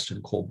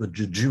intestine called the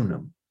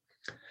jejunum.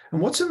 And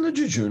what's in the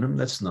jejunum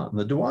that's not in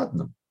the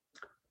duodenum?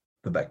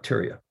 The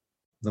bacteria,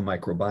 the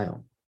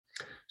microbiome.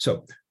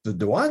 So the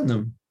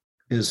duodenum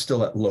is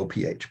still at low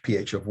pH,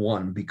 pH of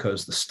 1,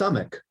 because the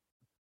stomach,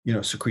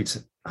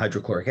 secretes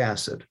hydrochloric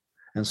acid.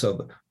 And so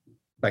the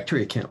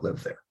bacteria can't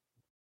live there.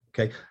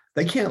 Okay.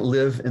 They can't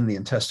live in the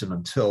intestine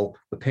until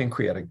the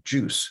pancreatic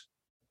juice,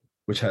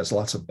 which has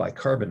lots of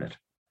bicarbonate,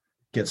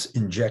 gets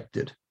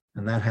injected.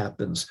 And that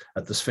happens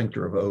at the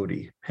sphincter of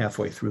Oddi,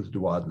 halfway through the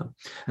duodenum.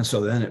 And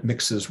so then it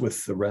mixes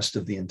with the rest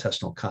of the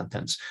intestinal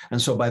contents.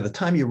 And so by the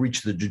time you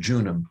reach the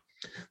jejunum,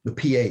 the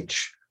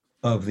pH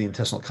of the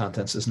intestinal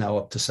contents is now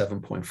up to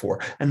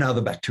 7.4. And now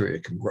the bacteria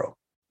can grow.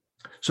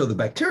 So the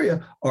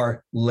bacteria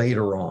are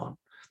later on.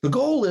 The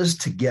goal is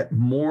to get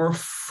more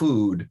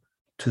food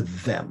to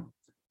them,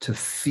 to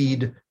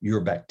feed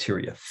your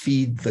bacteria,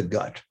 feed the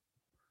gut,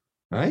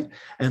 right?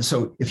 And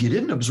so if you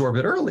didn't absorb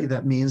it early,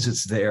 that means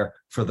it's there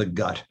for the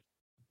gut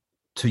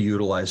to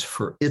utilize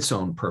for its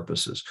own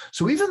purposes.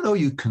 So even though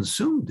you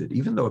consumed it,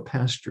 even though it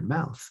passed your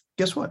mouth,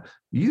 guess what?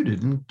 You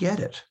didn't get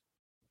it.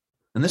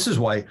 And this is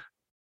why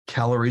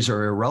calories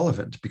are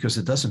irrelevant, because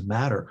it doesn't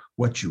matter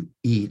what you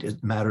eat,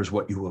 it matters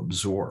what you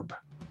absorb.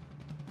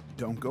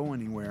 Don't go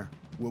anywhere.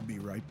 We'll be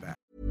right back.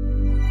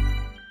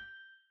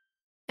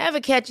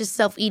 Ever catch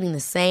yourself eating the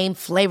same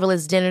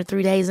flavorless dinner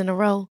 3 days in a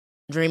row?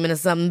 Dreaming of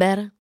something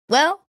better?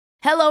 Well,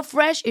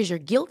 HelloFresh is your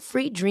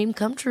guilt-free dream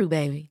come true,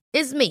 baby.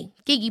 It's me,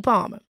 Keke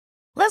Palmer.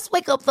 Let's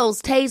wake up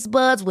those taste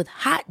buds with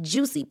hot,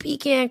 juicy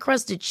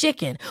pecan-crusted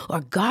chicken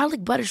or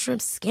garlic butter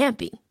shrimp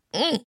scampi.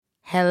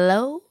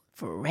 Hello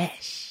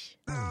Fresh.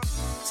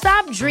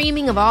 Stop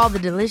dreaming of all the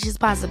delicious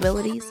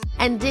possibilities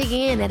and dig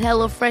in at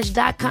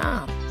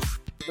HelloFresh.com.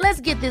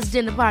 Let's get this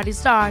dinner party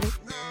started.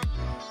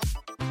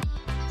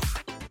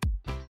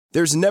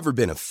 There's never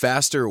been a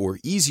faster or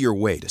easier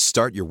way to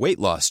start your weight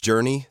loss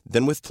journey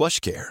than with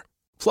PlushCare.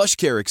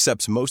 PlushCare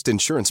accepts most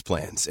insurance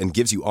plans and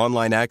gives you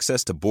online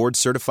access to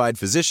board-certified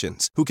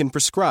physicians who can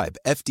prescribe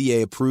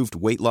FDA-approved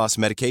weight loss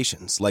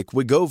medications like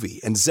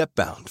Wegovy and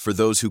Zepbound for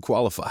those who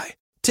qualify.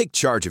 Take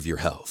charge of your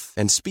health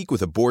and speak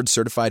with a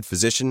board-certified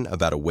physician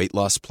about a weight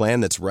loss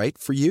plan that's right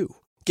for you.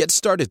 Get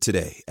started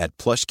today at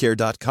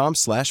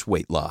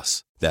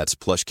plushcare.com/weight-loss. That's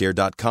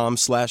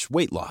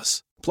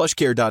plushcare.com/weight-loss.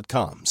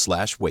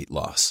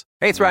 plushcare.com/weight-loss.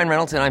 Hey, it's Ryan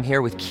Reynolds, and I'm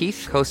here with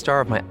Keith,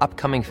 co-star of my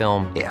upcoming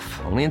film, If,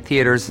 only in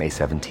theaters May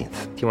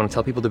 17th. Do you want to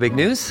tell people the big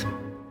news?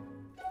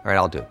 All right,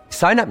 I'll do it.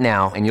 Sign up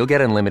now and you'll get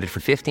unlimited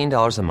for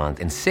 $15 a month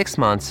and 6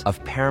 months of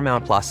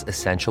Paramount Plus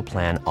Essential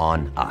Plan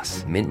on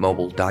us.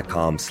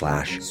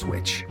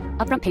 MintMobile.com/switch.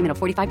 Upfront payment of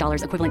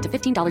 $45 equivalent to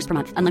 $15 per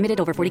month. Unlimited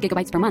over 40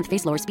 gigabytes per month.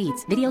 Face lower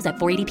speeds. Videos at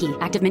 480p.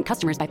 Active Mint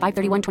customers by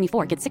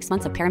 531.24 get 6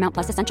 months of Paramount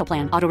Plus Essential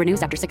Plan. Auto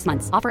renews after 6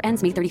 months. Offer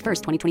ends May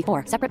 31st,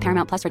 2024. Separate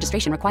Paramount Plus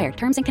registration required.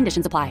 Terms and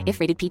conditions apply if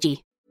rated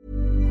PG.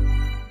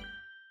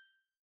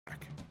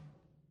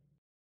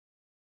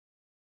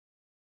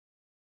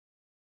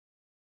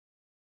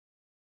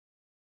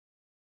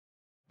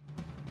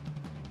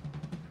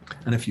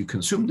 And if you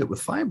consumed it with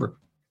fiber,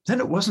 then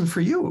it wasn't for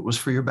you, it was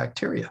for your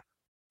bacteria,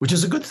 which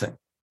is a good thing.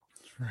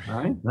 Right. All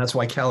right. That's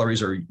why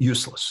calories are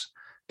useless.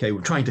 Okay. We're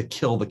trying to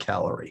kill the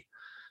calorie.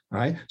 All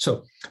right.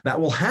 So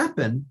that will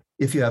happen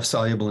if you have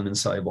soluble and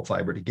insoluble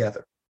fiber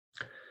together.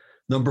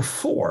 Number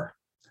 4,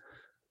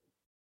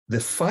 the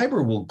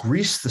fiber will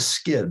grease the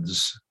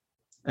skids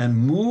and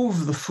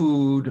move the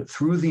food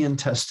through the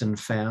intestine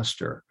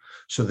faster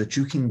so that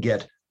you can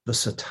get the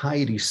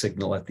satiety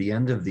signal at the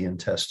end of the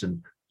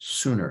intestine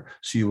sooner,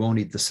 so you won't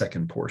eat the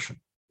second portion.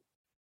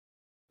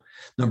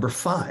 Number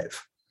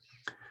 5,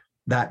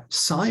 that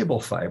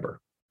soluble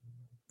fiber,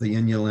 the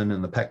inulin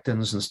and the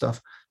pectins and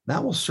stuff,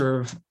 that will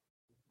serve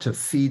to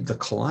feed the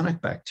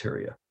colonic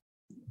bacteria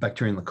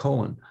in the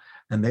colon,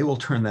 and they will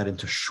turn that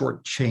into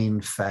short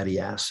chain fatty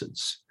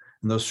acids.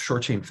 And those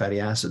short chain fatty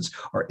acids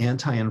are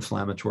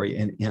anti-inflammatory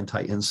and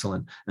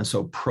anti-insulin, and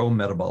so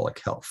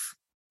pro-metabolic health.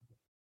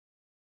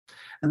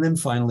 And then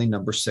finally,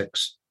 number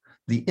 6,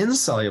 the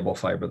insoluble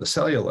fiber, the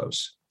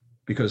cellulose,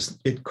 because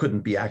it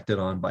couldn't be acted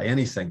on by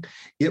anything,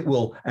 it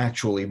will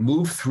actually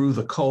move through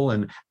the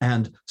colon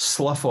and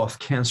slough off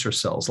cancer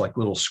cells like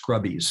little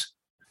scrubbies,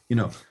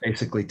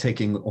 basically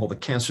taking all the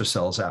cancer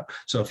cells out.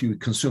 So if you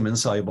consume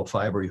insoluble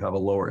fiber, you have a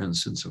lower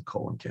incidence of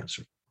colon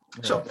cancer.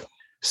 Right. So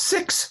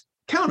 6,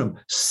 count them,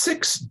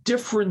 6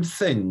 different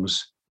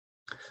things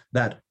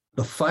that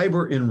the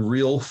fiber in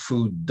real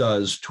food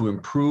does to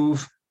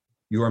improve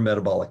your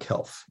metabolic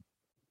health.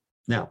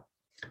 Now,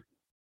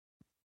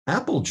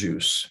 apple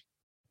juice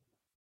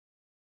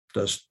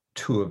does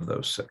 2 of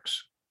those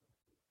 6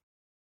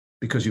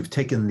 because you've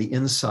taken the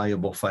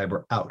insoluble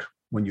fiber out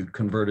when you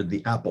converted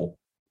the apple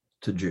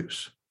to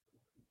juice.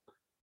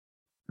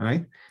 All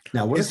right.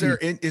 Now, what are there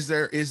the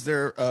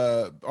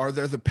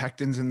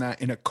pectins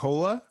in a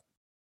cola?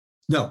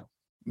 No.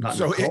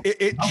 So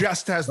it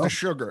just has the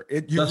sugar.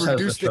 You've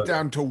reduced it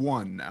down to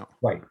 1 now.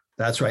 Right.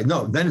 That's right.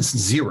 No, then it's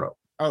 0.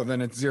 Oh,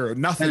 then it's 0.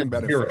 Nothing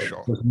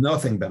beneficial. There's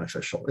nothing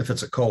beneficial if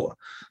it's a cola.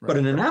 Right. But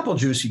in an apple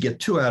juice, you get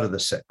 2 out of the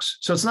 6.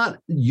 So it's not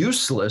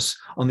useless.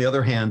 On the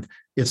other hand,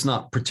 it's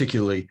not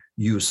particularly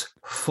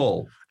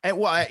useful. And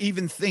well, I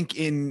even think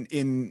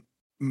in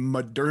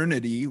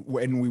modernity,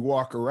 when we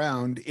walk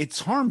around,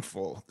 it's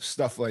harmful,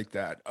 stuff like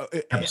that,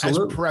 as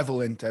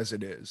prevalent as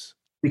it is.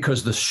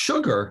 Because the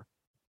sugar,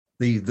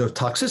 the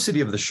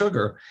toxicity of the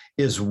sugar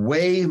is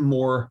way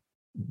more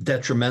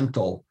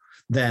detrimental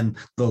than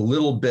the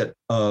little bit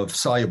of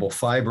soluble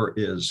fiber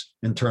is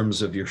in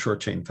terms of your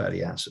short chain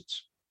fatty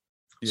acids.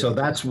 Yeah. So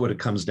that's what it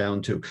comes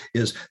down to,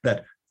 is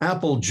that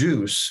apple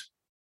juice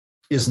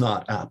is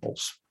not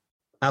apples.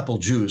 Apple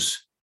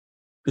juice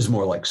is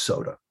more like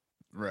soda.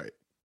 Right.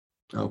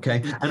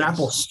 Okay. Yes. And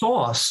apple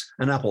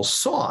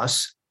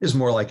sauce is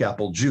more like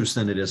apple juice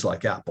than it is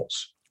like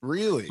apples.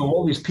 Really? So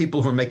all these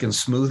people who are making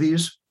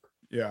smoothies,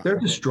 they're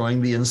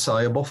destroying the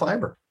insoluble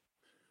fiber.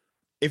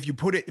 If you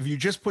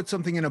just put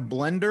something in a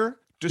blender,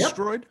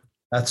 destroyed? Yep.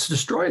 That's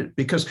destroyed,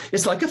 because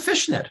it's like a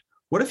fishnet.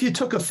 What if you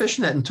took a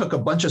fishnet and took a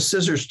bunch of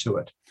scissors to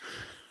it?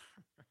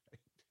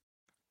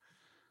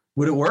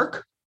 Would it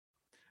work?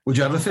 Would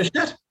you have a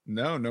fishnet?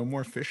 No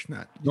more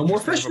fishnet. No more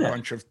fishnet. A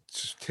bunch of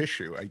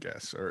tissue, I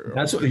guess.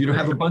 That's what you don't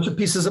have a bunch of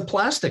pieces of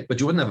plastic, but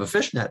you wouldn't have a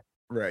fishnet.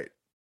 Right.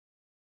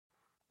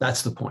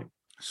 That's the point.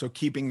 So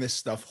keeping this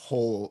stuff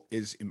whole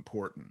is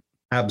important.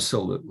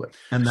 Absolutely.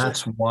 And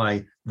that's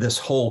why this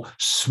whole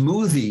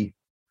smoothie,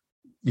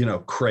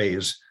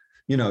 craze,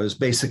 is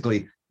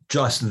basically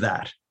just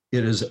that.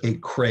 It is a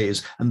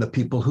craze, and the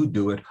people who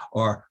do it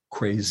are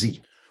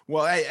crazy.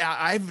 Well,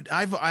 I've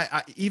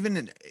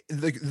even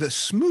the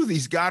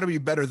smoothies got to be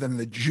better than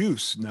the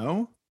juice.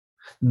 No,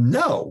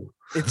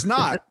 it's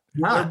not.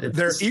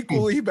 They're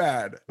equally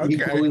bad. Okay.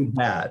 Equally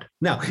bad.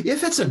 Now,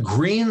 if it's a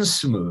green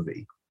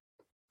smoothie,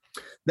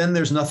 then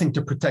there's nothing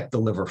to protect the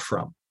liver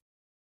from,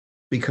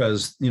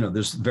 because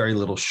there's very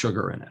little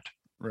sugar in it.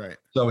 Right.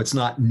 So it's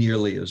not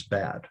nearly as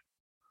bad.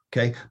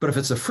 Okay. But if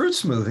it's a fruit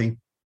smoothie,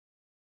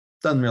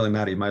 doesn't really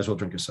matter. You might as well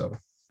drink a soda.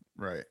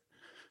 Right.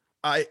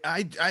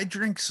 I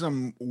drink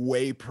some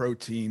whey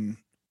protein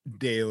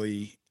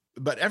daily,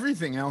 but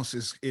everything else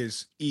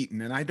is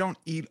eaten. And I don't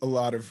eat a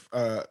lot of,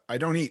 I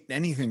don't eat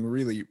anything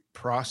really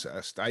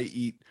processed. I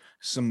eat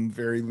some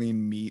very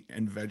lean meat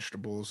and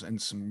vegetables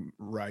and some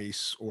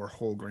rice or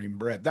whole grain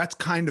bread. That's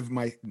kind of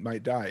my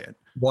diet.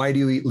 Why do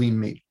you eat lean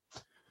meat?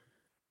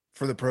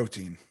 For the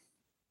protein.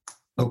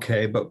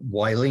 Okay, but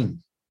why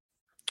lean?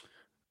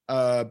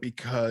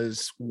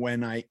 Because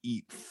when I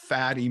eat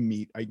fatty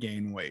meat, I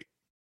gain weight.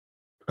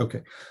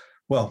 Okay.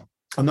 Well,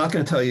 I'm not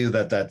going to tell you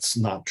that that's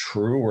not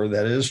true or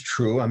that is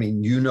true. I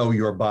mean, you know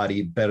your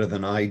body better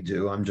than I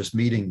do. I'm just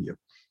meeting you.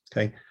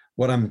 Okay.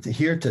 What I'm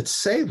here to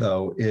say,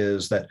 though,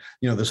 is that,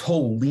 this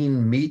whole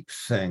lean meat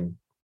thing,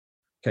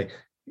 okay,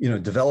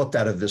 developed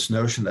out of this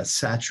notion that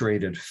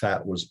saturated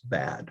fat was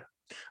bad.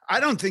 I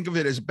don't think of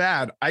it as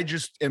bad. I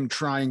just am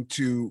trying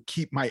to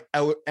keep my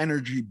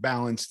energy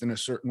balanced in a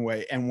certain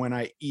way. And when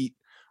I eat,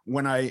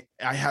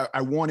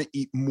 I want to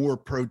eat more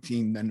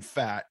protein than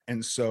fat.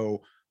 And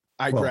so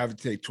I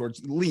gravitate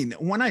towards lean.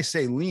 When I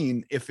say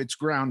lean, if it's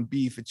ground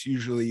beef, it's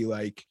usually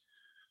like,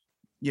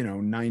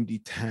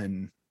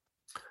 90-10.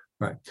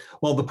 Right.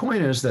 Well, the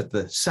point is that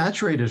the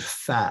saturated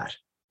fat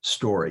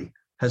story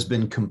has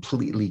been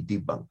completely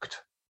debunked.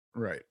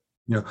 Right.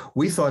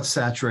 We thought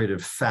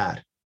saturated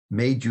fat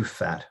made you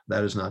fat.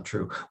 That is not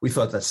true. We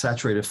thought that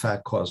saturated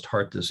fat caused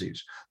heart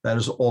disease. That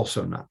is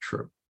also not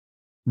true.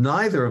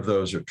 Neither of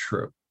those are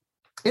true.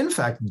 In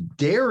fact,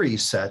 dairy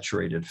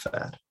saturated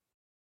fat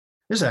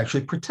is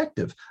actually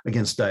protective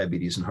against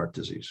diabetes and heart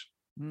disease.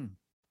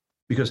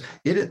 Because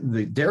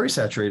the dairy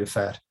saturated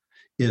fat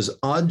is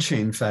odd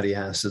chain fatty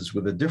acids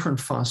with a different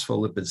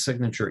phospholipid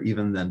signature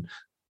even than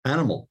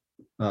animal,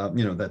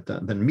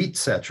 than meat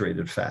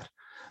saturated fat.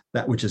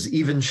 that which is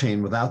even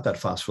chain without that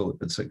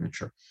phospholipid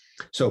signature.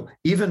 So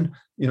even,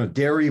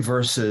 dairy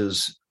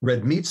versus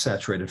red meat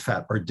saturated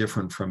fat are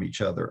different from each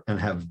other and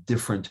have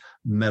different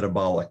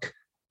metabolic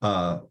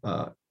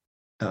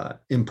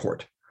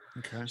import.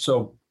 Okay.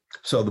 So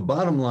the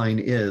bottom line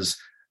is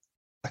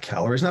a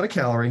calorie is not a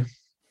calorie,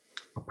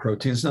 a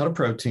protein is not a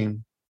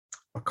protein,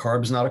 a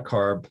carb is not a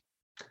carb,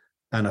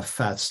 and a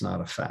fat's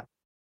not a fat.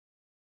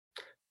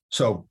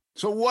 So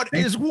what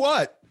is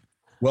what?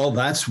 Well,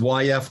 that's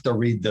why you have to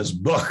read this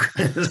book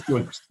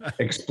to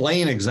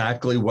explain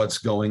exactly what's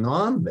going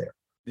on there.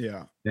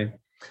 Yeah. Okay?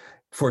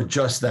 For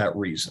just that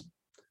reason.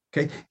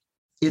 Okay.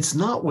 It's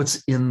not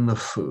what's in the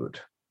food.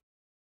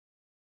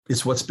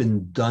 It's what's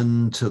been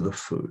done to the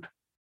food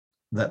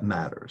that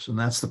matters. And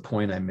that's the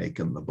point I make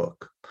in the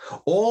book.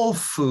 All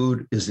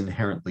food is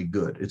inherently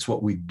good. It's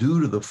what we do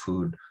to the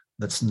food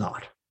that's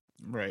not.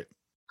 Right.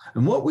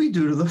 And what we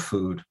do to the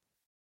food,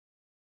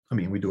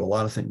 we do a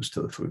lot of things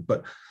to the food,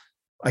 but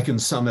I can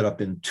sum it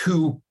up in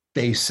two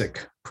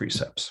basic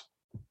precepts.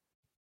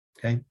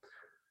 Okay.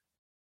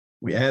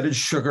 We added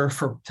sugar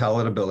for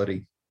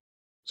palatability,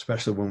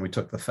 especially when we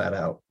took the fat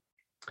out,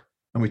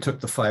 and we took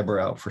the fiber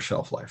out for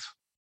shelf life.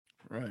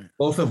 Right.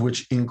 Both of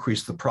which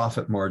increase the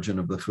profit margin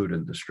of the food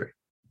industry.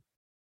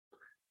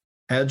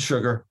 Add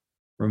sugar,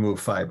 remove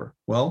fiber.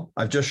 Well,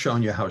 I've just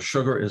shown you how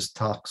sugar is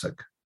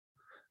toxic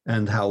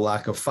and how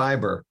lack of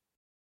fiber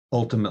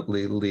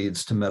ultimately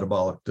leads to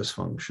metabolic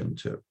dysfunction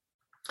too.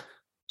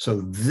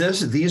 So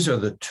these are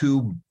the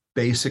two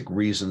basic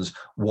reasons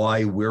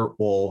why we're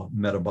all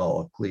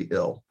metabolically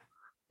ill,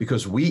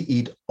 because we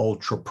eat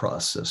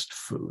ultra-processed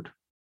food.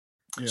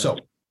 Yeah. So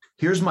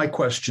here's my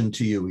question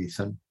to you,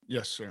 Ethan.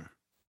 Yes, sir.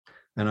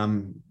 And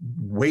I'm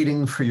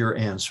waiting for your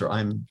answer.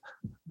 I'm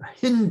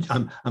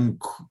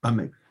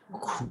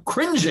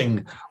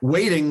cringing,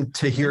 waiting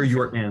to hear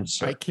your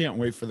answer. I can't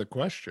wait for the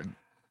question.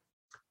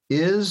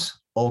 Is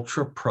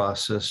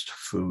ultra-processed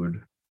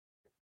food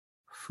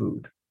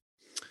food?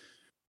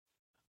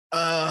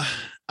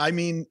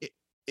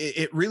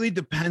 It really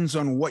depends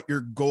on what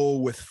your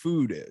goal with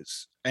food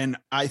is. And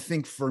I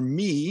think for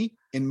me,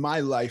 in my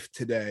life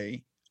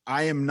today,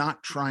 I am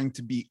not trying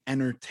to be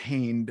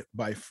entertained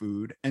by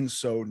food. And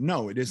so,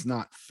 no, it is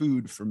not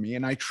food for me.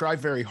 And I try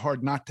very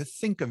hard not to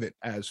think of it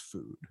as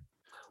food.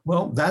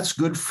 Well, that's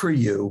good for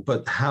you,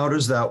 but how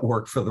does that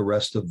work for the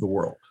rest of the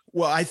world?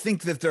 Well, I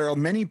think that there are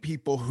many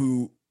people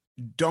who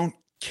don't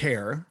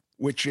care,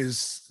 which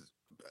is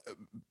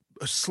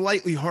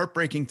slightly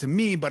heartbreaking to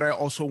me, but I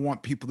also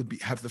want people to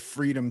have the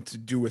freedom to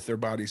do with their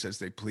bodies as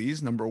they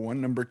please. Number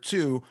one. Number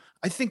two,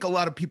 I think a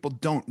lot of people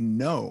don't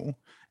know.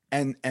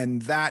 And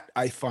that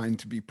I find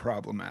to be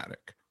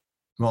problematic.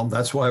 Well,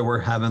 that's why we're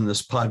having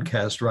this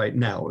podcast right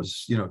now,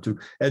 is, to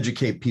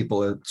educate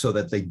people so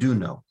that they do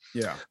know.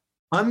 Yeah.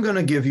 I'm going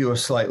to give you a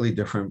slightly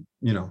different,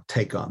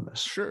 take on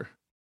this. Sure.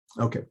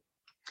 Okay.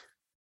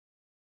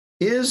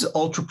 Is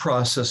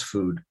ultra-processed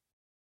food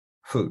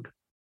food?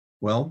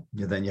 Well,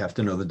 then you have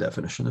to know the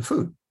definition of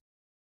food.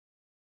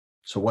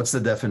 So what's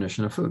the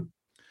definition of food?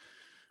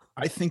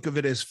 I think of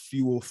it as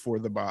fuel for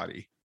the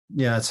body.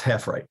 Yeah, it's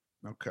half right.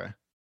 Okay.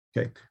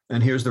 Okay.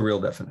 And here's the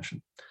real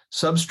definition.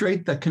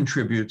 Substrate that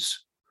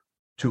contributes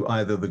to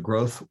either the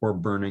growth or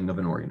burning of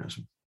an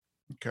organism.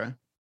 Okay.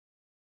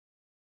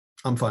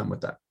 I'm fine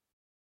with that.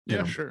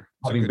 Yeah, sure.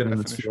 Having been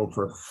in this field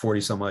for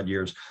 40 some odd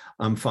years,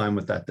 I'm fine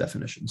with that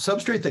definition.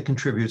 Substrate that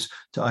contributes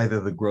to either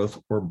the growth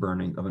or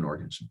burning of an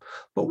organism.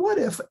 But what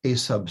if a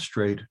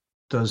substrate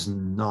does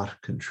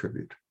not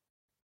contribute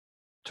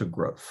to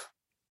growth?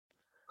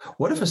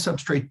 What if a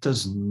substrate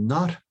does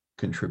not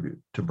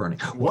contribute to burning?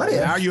 What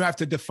if now you have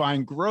to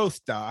define growth,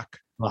 Doc?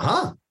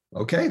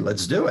 Okay,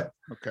 let's do it.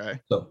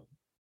 Okay. So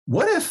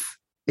what if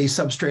a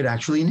substrate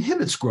actually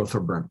inhibits growth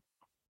or burning?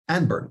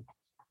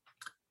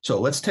 So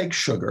let's take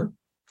sugar.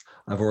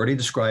 I've already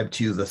described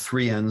to you the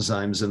three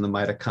enzymes in the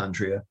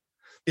mitochondria.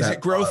 Is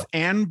it growth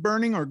and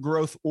burning or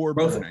growth or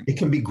burning? It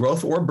can be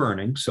growth or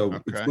burning. So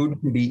food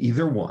can be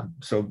either one.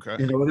 So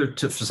in order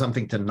for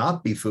something to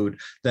not be food,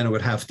 then it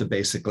would have to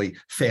basically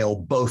fail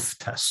both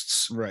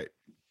tests. Right.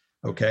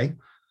 Okay.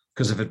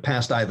 Because if it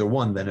passed either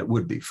one, then it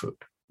would be food.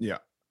 Yeah.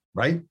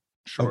 Right?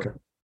 Sure. Okay.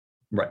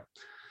 Right.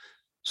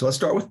 So let's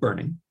start with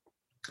burning.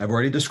 I've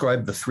already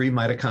described the three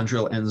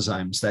mitochondrial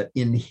enzymes that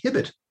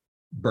inhibit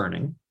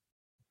burning: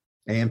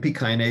 AMP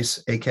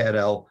kinase,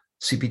 ACAD-L,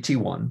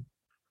 CPT1.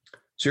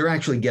 So you're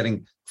actually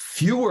getting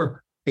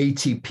fewer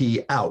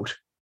ATP out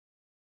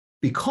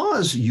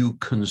because you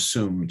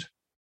consumed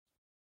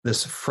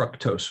this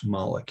fructose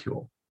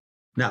molecule.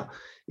 Now,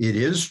 it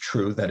is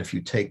true that if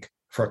you take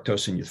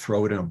fructose and you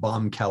throw it in a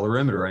bomb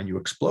calorimeter and you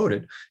explode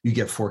it, you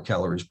get 4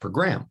 calories per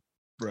gram.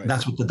 Right.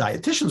 That's what the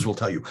dietitians will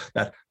tell you,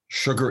 that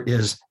sugar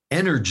is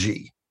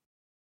energy.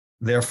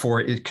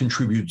 Therefore, it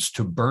contributes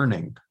to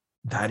burning.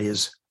 That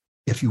is,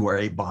 if you are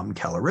a bomb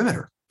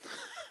calorimeter.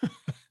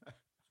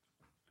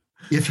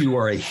 If you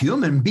are a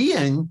human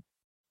being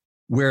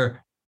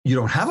where you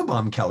don't have a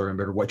bomb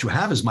calorimeter, what you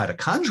have is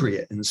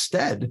mitochondria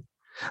instead,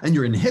 and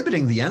you're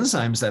inhibiting the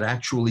enzymes that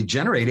actually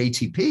generate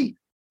ATP,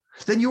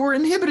 then you are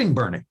inhibiting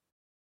burning.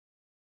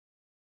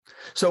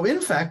 So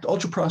in fact,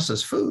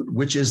 ultra-processed food,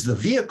 which is the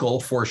vehicle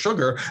for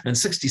sugar, and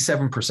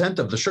 67%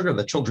 of the sugar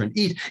that children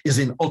eat is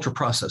in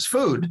ultra-processed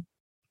food,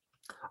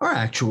 are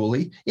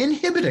actually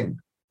inhibiting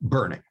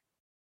burning.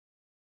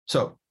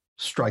 So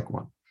strike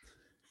one.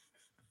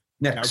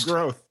 Next.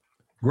 Now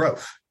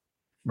Growth.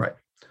 Right.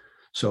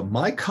 So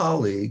my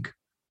colleague,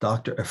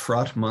 Dr.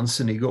 Efrat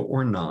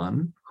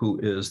Monsonigo-Ornan, who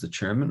is the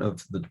chairman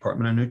of the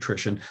Department of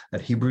Nutrition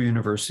at Hebrew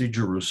University,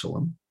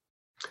 Jerusalem,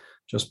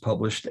 just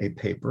published a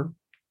paper.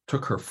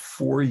 Took her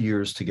 4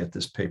 years to get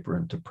this paper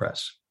into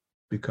press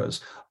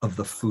because of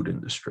the food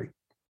industry,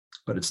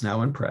 but it's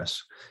now in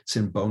press. It's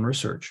in Bone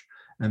Research.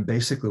 And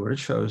basically what it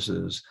shows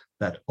is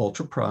that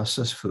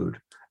ultra-processed food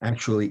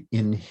actually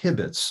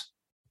inhibits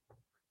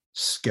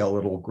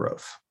skeletal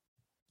growth.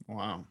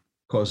 Wow.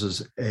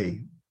 Causes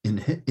a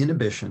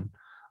inhibition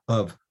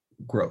of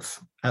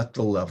growth at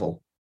the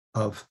level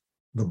of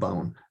the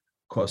bone,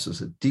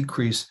 causes a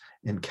decrease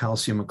in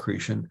calcium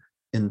accretion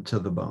into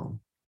the bone,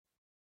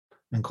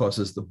 and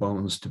causes the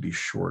bones to be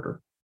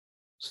shorter.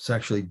 So it's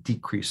actually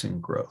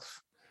decreasing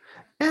growth.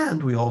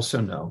 And we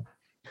also know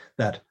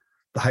that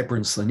the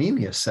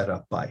hyperinsulinemia set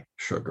up by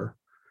sugar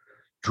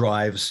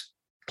drives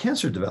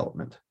cancer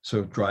development. So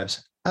it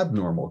drives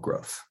abnormal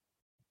growth.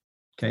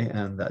 Okay,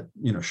 and that,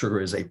 sugar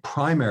is a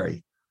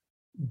primary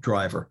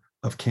driver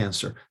of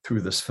cancer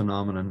through this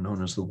phenomenon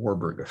known as the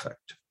Warburg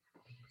effect.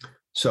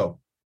 So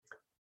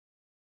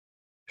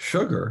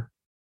sugar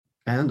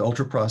and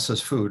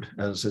ultra-processed food,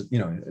 as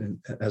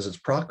its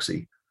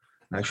proxy,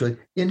 actually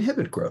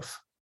inhibit growth.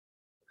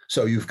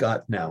 So you've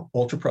got now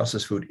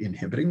ultra-processed food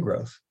inhibiting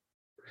growth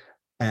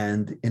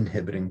and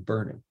inhibiting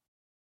burning.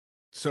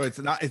 So it's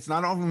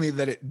not only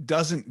that it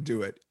doesn't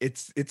do it,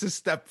 it's a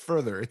step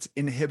further. It's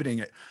inhibiting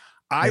it.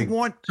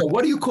 So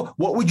what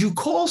would you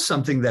call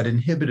something that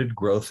inhibited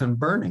growth and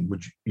burning?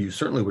 You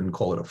certainly wouldn't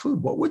call it a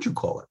food. What would you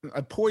call it?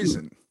 A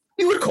poison.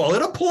 You would call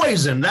it a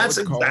poison. That's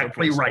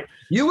exactly right.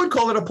 You would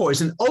call it a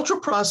poison.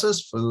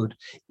 Ultra-processed food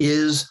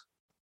is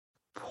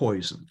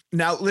poison.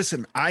 Now,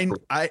 listen,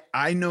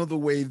 I know the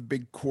way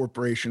big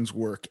corporations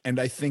work, and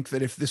I think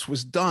that if this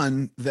was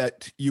done,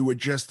 that you would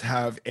just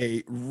have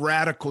a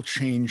radical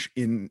change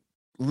in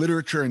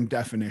literature and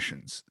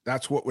definitions.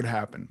 That's what would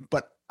happen.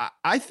 But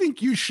I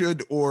think you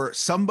should, or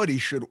somebody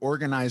should,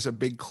 organize a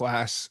big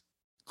class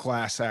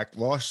act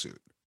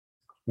lawsuit.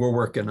 We're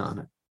working on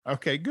it.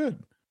 Okay,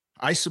 good.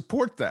 I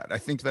support that. I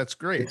think that's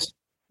great.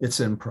 It's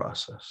in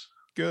process.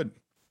 Good.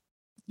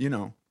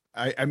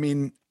 I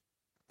mean,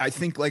 I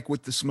think like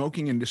with the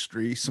smoking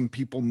industry, some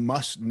people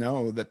must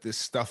know that this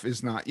stuff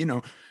is not,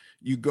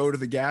 you go to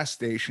the gas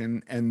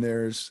station and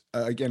there's,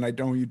 again,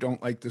 you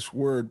don't like this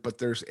word, but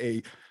there's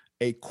a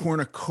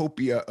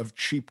cornucopia of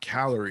cheap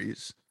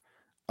calories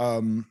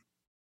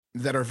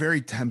that are very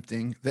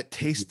tempting, that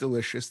taste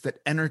delicious, that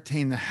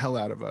entertain the hell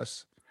out of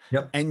us.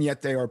 Yep. And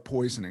yet they are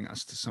poisoning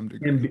us to some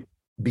degree. And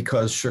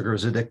because sugar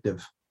is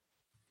addictive.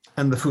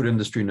 And the food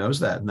industry knows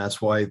that. And that's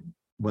why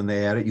when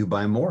they add it, you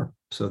buy more.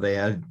 So they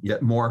add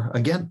yet more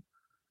again.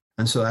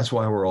 And so that's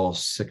why we're all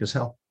sick as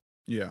hell.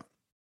 Yeah.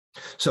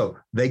 So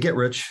they get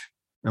rich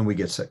and we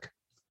get sick.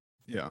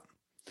 Yeah.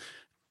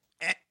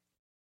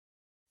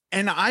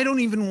 And I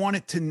don't even want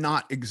it to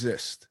not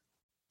exist.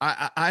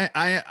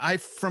 I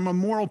from a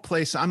moral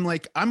place, I'm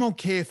like, I'm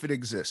okay if it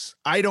exists.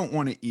 I don't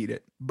want to eat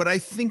it, but I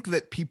think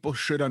that people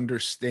should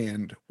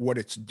understand what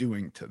it's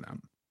doing to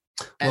them,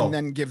 and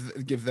then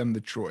give them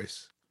the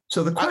choice.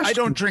 So the question, I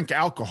don't drink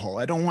alcohol.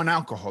 I don't want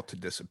alcohol to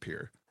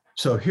disappear.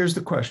 So here's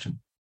the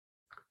question.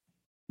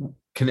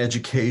 Can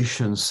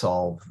education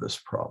solve this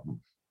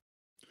problem?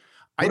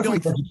 What if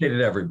we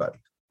educated everybody?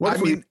 What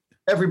if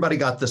everybody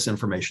got this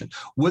information?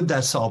 Would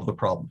that solve the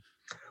problem?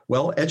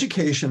 Well,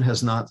 education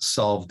has not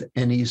solved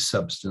any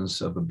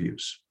substance of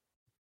abuse.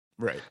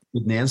 Right.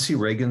 Did Nancy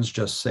Reagan's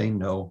just say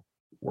no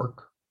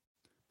work?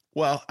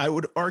 Well, I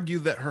would argue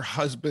that her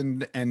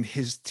husband and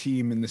his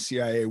team in the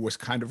CIA was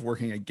kind of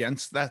working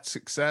against that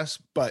success,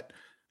 but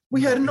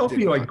we had an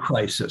opioid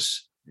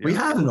crisis. Yeah. We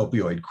had an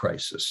opioid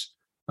crisis.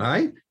 All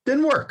right.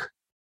 Didn't work.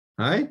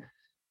 All right.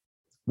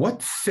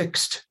 What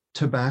fixed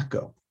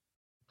tobacco?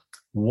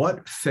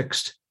 What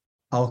fixed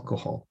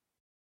alcohol?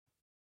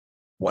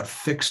 What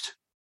fixed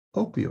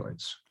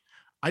opioids?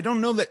 I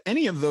don't know that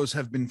any of those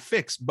have been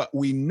fixed, but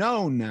we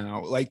know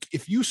now, like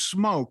if you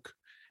smoke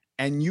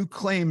and you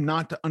claim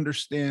not to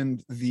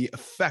understand the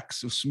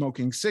effects of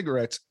smoking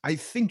cigarettes, I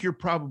think you're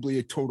probably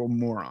a total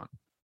moron.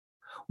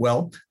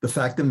 Well, the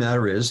fact of the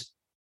matter is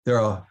there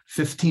are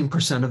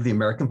 15% of the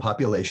American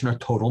population are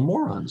total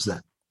morons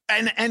then.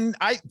 And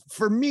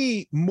for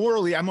me,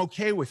 morally, I'm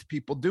okay with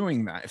people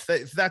doing that.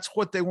 If that's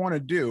what they want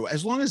to do,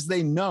 as long as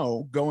they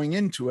know going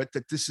into it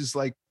that this is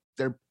like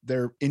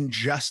they're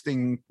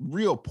ingesting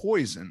real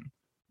poison.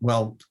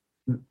 Well,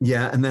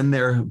 yeah, and then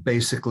they're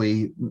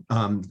basically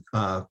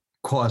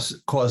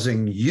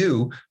causing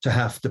you to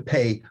have to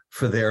pay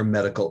for their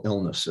medical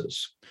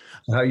illnesses.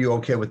 How are you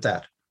okay with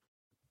that?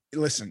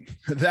 Listen,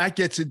 that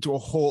gets into a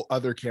whole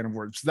other can of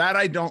worms that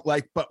I don't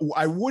like, but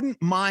I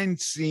wouldn't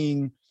mind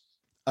seeing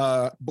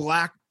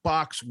black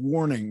box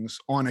warnings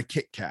on a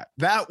Kit Kat.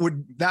 That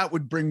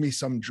would bring me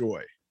some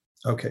joy.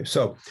 Okay,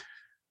 so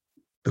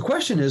the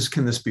question is,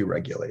 can this be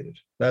regulated?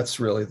 That's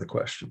really the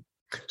question.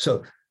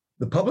 So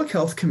the public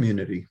health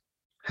community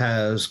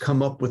has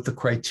come up with the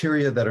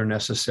criteria that are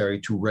necessary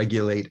to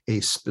regulate a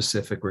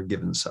specific or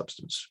given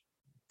substance.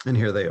 And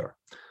here they are,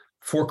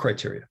 4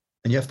 criteria,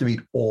 and you have to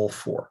meet all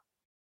 4.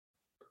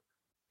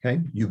 Okay,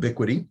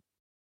 ubiquity,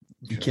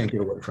 you can't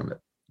get away from it.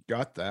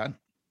 Got that.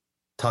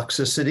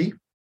 Toxicity.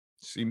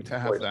 Seem to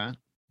have that.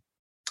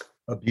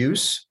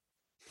 Abuse.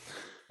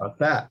 Got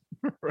that.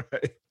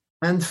 Right.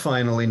 And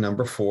finally,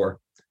 number 4,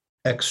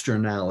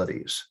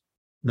 externalities.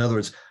 In other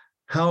words,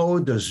 how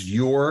does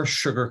your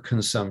sugar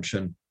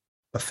consumption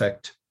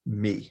affect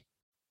me?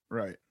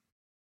 Right.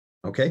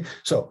 Okay,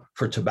 so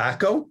for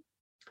tobacco,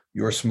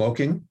 your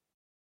smoking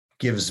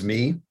gives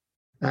me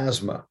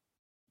asthma,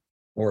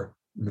 or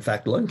in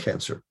fact, lung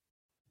cancer.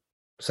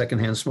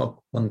 Secondhand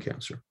smoke, lung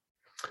cancer.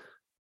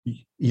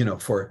 You know,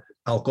 for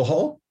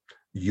alcohol,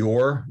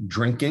 your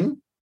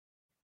drinking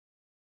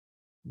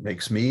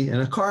makes me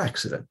in a car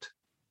accident,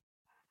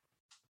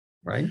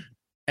 right?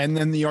 And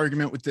then the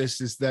argument with this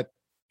is that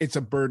it's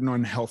a burden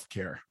on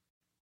healthcare.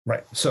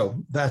 Right.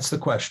 So that's the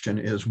question,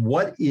 is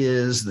what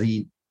is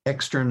the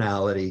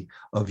externality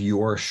of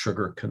your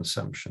sugar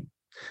consumption?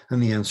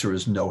 And the answer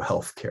is no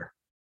healthcare.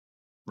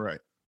 Right.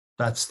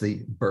 That's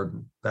the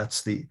burden.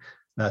 That's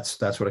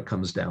what it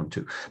comes down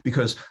to,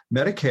 because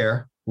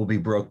Medicare will be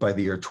broke by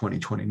the year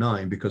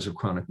 2029 because of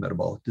chronic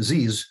metabolic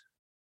disease,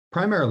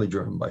 primarily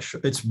driven by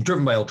sugar. It's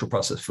driven by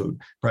ultra-processed food,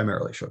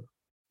 primarily sugar.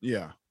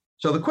 Yeah.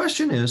 So the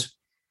question is,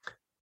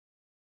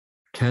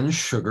 can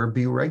sugar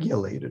be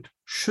regulated?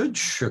 Should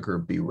sugar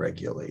be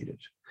regulated?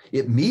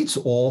 It meets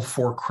all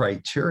 4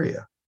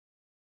 criteria.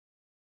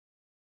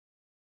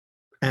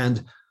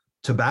 And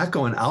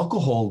tobacco and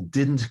alcohol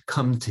didn't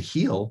come to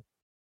heal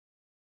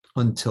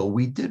until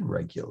we did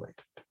regulate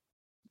it.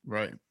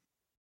 Right.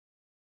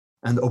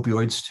 And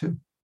opioids too.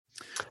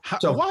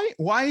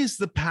 Why is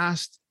the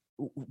past,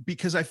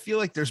 because I feel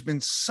like there's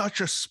been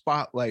such a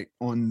spotlight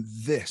on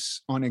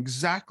this, on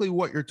exactly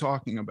what you're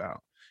talking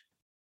about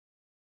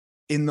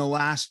in the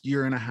last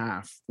year and a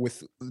half,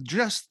 with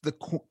just the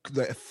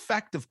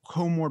effect of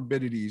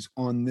comorbidities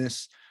on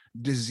this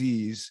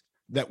disease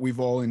that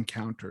we've all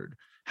encountered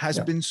has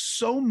been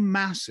so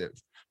massive,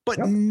 but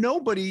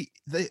nobody,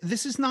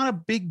 this is not a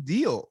big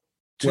deal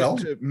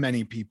to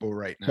many people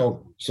right now.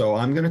 So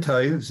I'm going to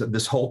tell you that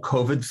this whole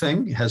COVID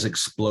thing has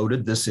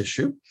exploded this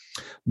issue.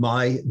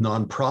 My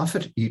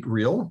nonprofit, Eat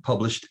Real,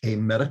 published a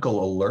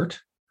medical alert,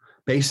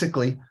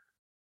 basically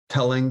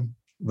telling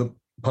the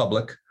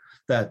public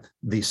that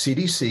the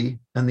CDC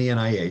and the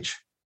NIH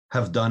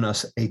have done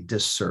us a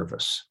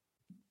disservice.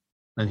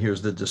 And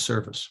here's the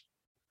disservice.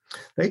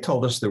 They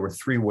told us there were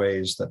 3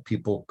 ways that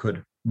people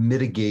could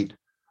mitigate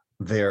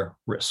their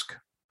risk.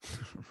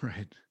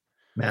 Right.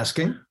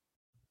 Masking,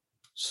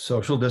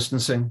 social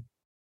distancing,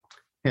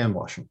 hand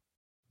washing.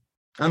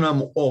 And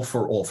I'm all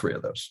for all 3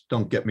 of those.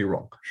 Don't get me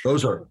wrong.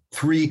 Those are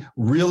 3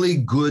 really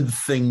good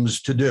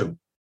things to do.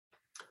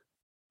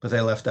 But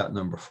they left out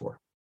number 4.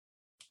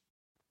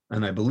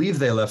 And I believe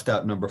they left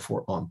out number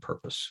 4 on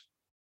purpose.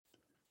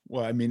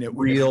 Well, I mean, it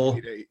would be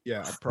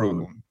a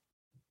problem.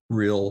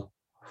 Real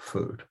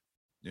food.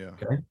 Yeah.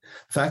 Okay.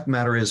 Fact of the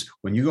matter is,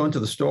 when you go into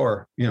the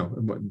store, you know,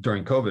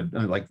 during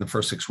COVID, like the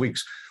first 6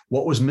 weeks,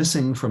 what was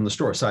missing from the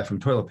store aside from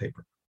toilet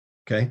paper?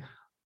 Okay.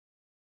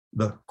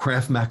 The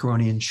Kraft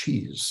macaroni and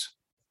cheese.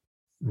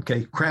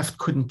 Okay. Kraft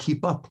couldn't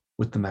keep up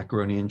with the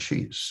macaroni and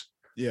cheese.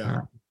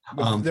 Yeah.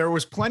 There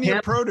was plenty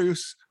of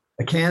produce.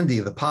 The candy,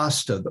 the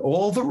pasta,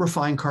 all the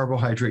refined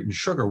carbohydrate and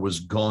sugar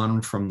was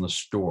gone from the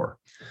store.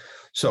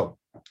 So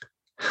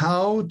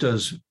how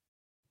does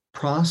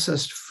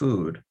processed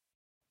food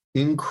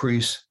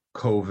increase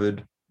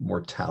COVID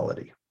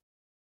mortality?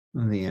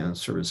 And the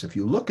answer is, if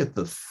you look at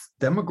the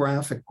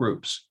demographic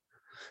groups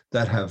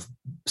that have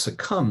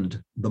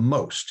succumbed the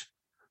most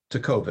to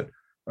COVID,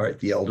 all right,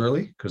 the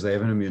elderly, because they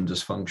have an immune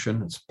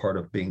dysfunction, it's part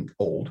of being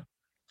old,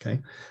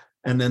 okay?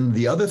 And then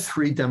the other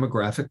 3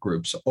 demographic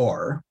groups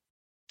are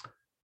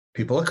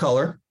people of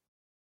color,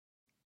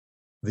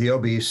 the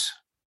obese,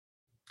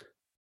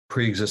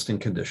 pre-existing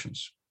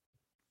conditions.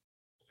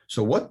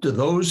 So what do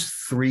those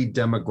 3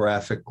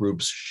 demographic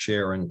groups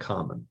share in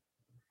common?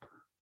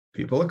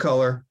 People of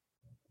color,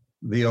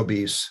 the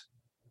obese,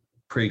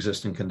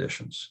 pre-existing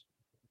conditions.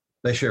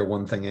 They share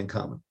one thing in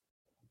common.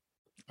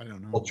 I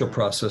don't know.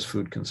 Ultra-processed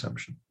food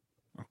consumption.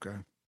 Okay.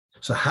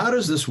 So how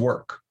does this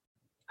work?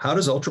 How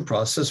does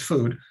ultra-processed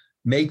food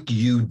make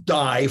you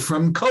die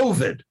from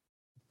COVID?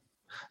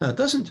 Now, it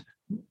doesn't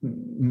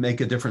make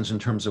a difference in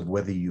terms of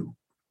whether you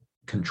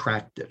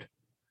contract it.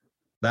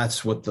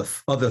 That's what the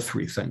other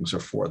 3 things are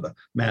for: the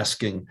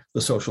masking, the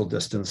social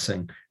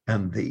distancing,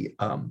 and the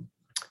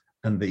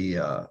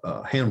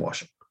hand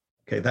washing.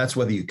 Okay, that's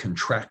whether you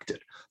contract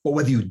it. But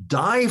whether you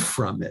die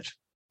from it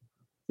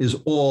is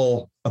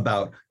all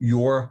about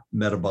your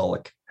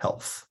metabolic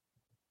health.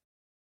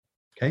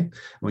 Okay,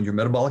 when your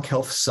metabolic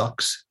health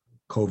sucks,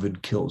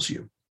 COVID kills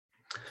you.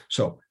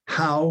 So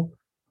how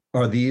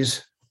are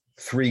these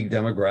three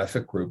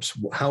demographic groups.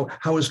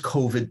 How is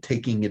COVID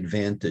taking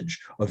advantage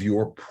of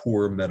your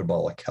poor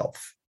metabolic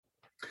health?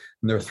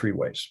 And there are three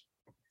ways.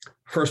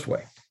 First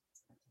way,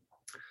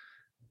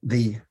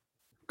 the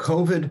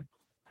COVID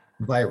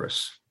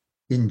virus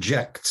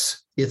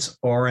injects its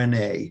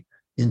RNA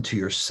into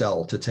your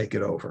cell to take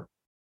it over.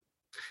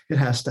 It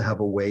has to have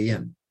a way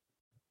in.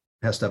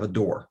 It has to have a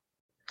door.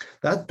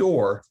 That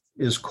door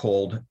is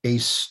called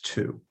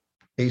ACE2,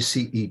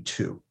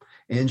 ACE2,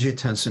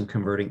 angiotensin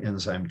converting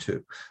enzyme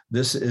 2.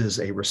 This is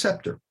a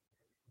receptor,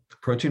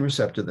 protein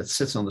receptor that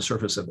sits on the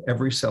surface of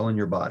every cell in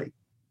your body,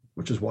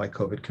 which is why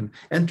COVID can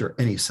enter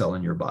any cell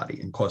in your body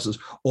and causes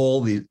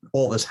all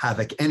this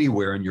havoc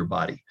anywhere in your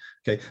body.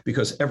 Okay,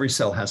 because every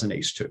cell has an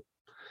ACE2,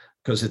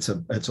 because it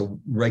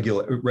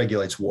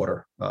regulates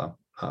water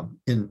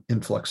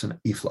influx and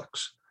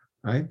efflux.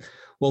 Right.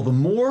 Well, the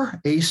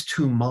more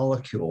ACE2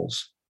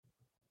 molecules,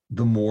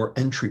 the more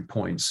entry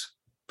points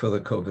for the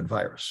COVID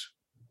virus,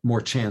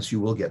 more chance you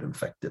will get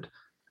infected,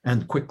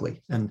 and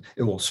quickly, and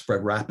it will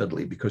spread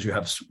rapidly because you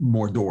have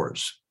more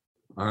doors.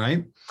 All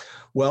right.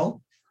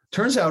 Well,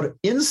 turns out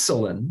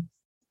insulin,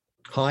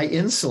 high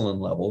insulin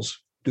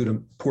levels due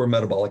to poor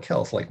metabolic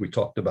health, like we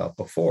talked about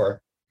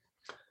before,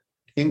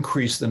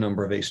 increase the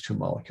number of ACE2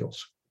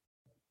 molecules.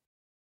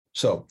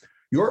 So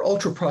your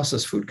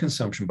ultra-processed food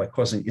consumption, by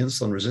causing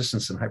insulin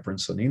resistance and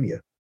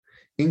hyperinsulinemia,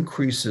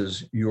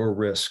 increases your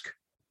risk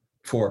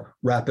for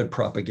rapid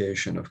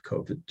propagation of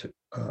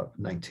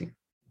COVID-19.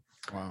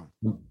 Wow.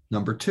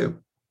 Number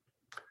two,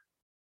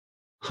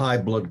 high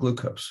blood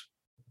glucose.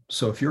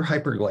 So if you're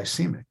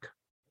hyperglycemic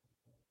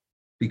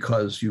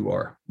because you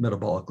are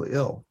metabolically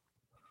ill,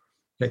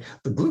 okay,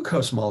 the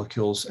glucose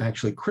molecules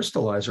actually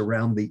crystallize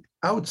around the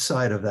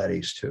outside of that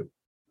ACE2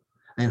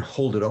 and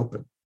hold it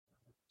open,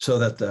 so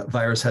that the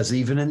virus has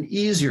even an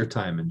easier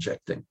time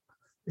injecting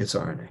its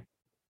RNA,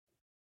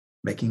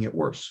 making it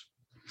worse.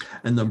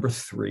 And number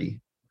three,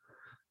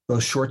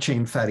 those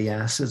short-chain fatty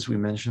acids we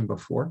mentioned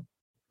before,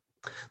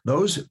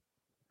 those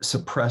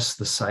suppress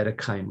the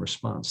cytokine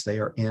response. They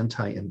are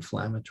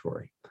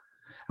anti-inflammatory.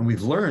 And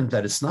we've learned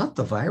that it's not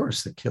the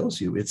virus that kills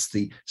you, it's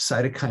the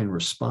cytokine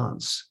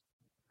response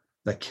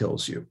that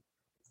kills you.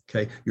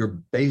 Okay,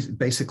 you're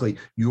basically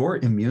your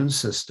immune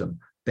system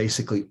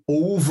basically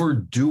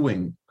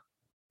overdoing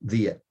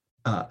the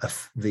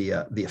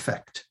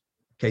effect.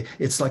 Okay,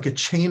 it's like a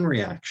chain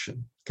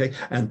reaction. Okay,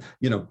 and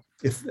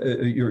if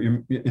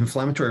your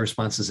inflammatory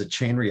response is a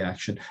chain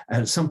reaction,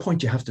 and at some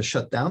point you have to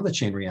shut down the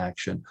chain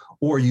reaction,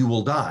 or you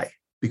will die,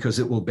 because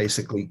it will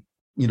basically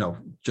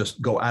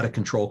just go out of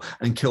control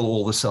and kill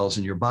all the cells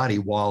in your body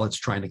while it's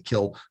trying to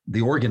kill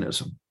the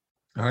organism.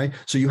 All right,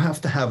 so you have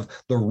to have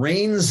the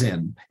reins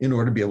in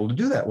order to be able to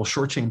do that. Well,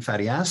 short chain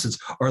fatty acids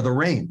are the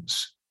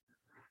reins,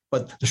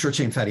 but the short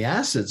chain fatty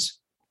acids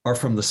are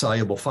from the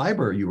soluble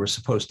fiber you were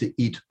supposed to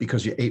eat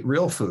because you ate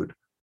real food.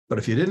 But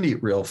if you didn't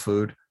eat real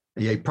food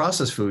and you ate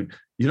processed food,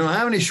 you don't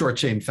have any short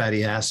chain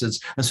fatty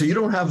acids. And so you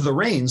don't have the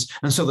reins.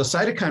 And so the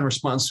cytokine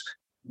response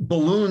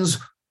balloons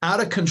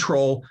out of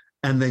control,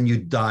 and then you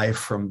die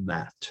from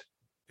that.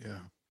 Yeah.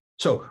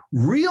 So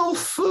real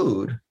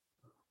food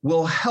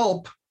will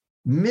help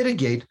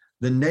mitigate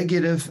the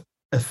negative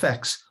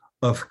effects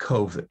of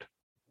COVID.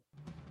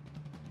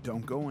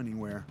 Don't go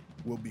anywhere.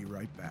 We'll be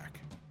right back.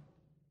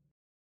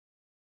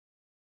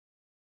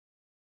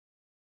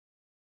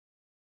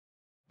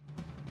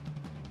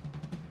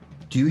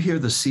 Do you hear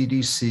the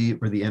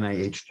CDC or the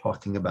NIH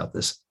talking about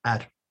this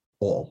at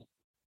all?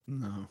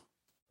 No,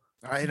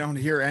 I don't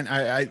hear. And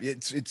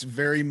it's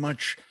very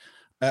much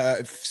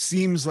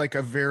seems like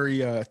a very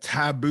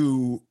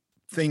taboo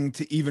thing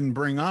to even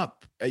bring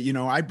up.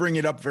 I bring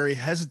it up very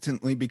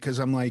hesitantly because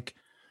I'm like,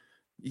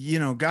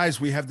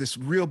 guys, we have this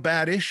real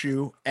bad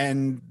issue,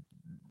 and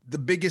the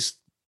biggest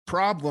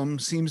problem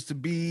seems to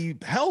be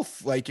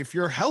health. Like, if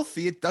you're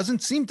healthy, it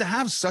doesn't seem to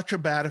have such a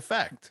bad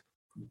effect.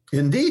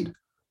 Indeed.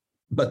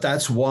 But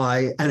that's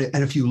why, and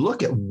if you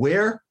look at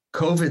where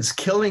COVID's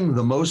killing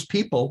the most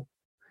people,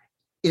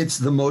 it's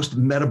the most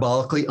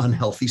metabolically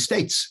unhealthy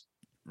states.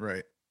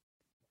 Right.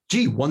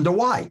 Gee, wonder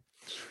why.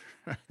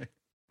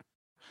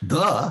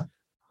 Duh.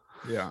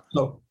 Yeah.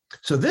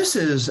 So this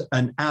is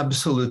an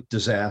absolute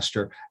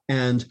disaster.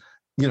 And,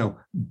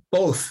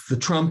 both the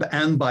Trump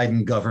and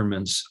Biden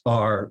governments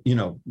are,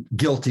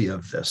 guilty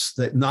of this,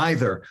 that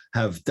neither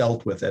have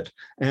dealt with it.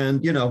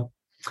 And,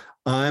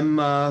 I'm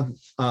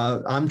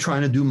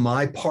trying to do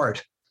my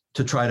part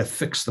to try to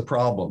fix the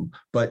problem.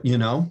 But,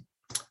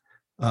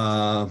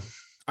 I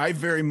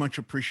very much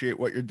appreciate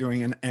what you're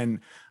doing. And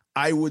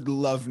I would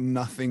love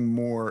nothing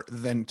more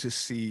than to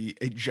see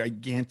a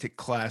gigantic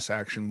class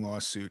action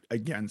lawsuit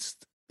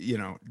against,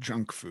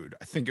 junk food.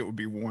 I think it would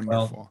be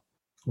wonderful.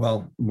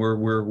 Well,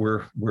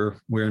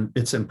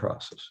 it's in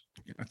process.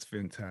 That's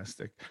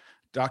fantastic.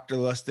 Dr.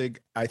 Lustig,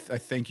 I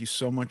thank you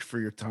so much for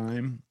your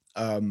time.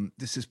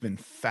 This has been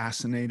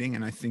fascinating,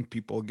 and I think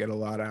people get a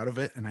lot out of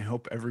it, and I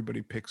hope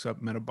everybody picks up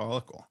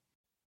Metabolical.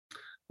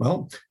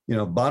 Well,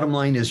 bottom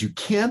line is you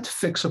can't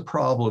fix a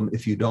problem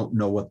if you don't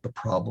know what the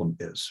problem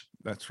is.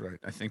 That's right.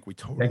 I think we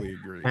totally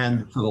agree.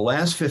 And for the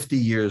last 50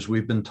 years,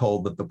 we've been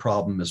told that the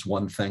problem is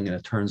one thing, and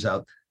it turns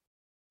out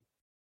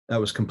that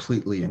was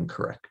completely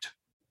incorrect.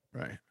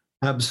 Right.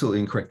 Absolutely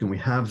incorrect. And we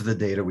have the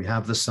data, we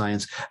have the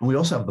science, and we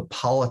also have the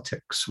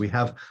politics. We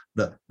have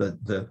the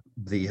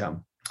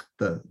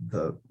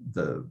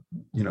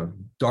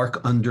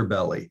dark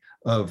underbelly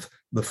of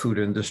the food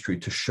industry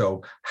to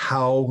show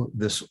how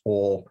this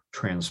all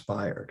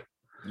transpired.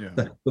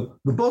 Yeah. The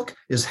book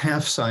is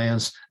half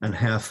science and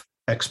half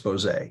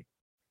expose.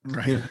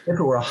 Right. If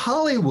it were a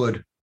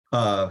Hollywood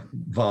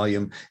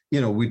volume,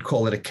 we'd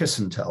call it a kiss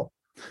and tell.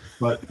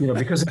 But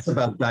because it's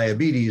about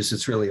diabetes,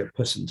 it's really a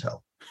piss and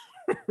tell.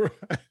 Right.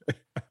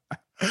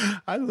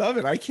 I love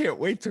it. I can't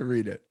wait to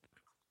read it.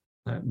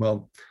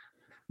 Well,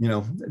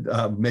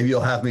 maybe you'll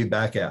have me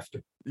back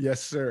after.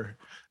 Yes, sir.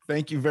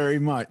 Thank you very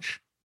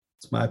much.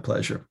 It's my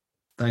pleasure.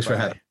 Thanks for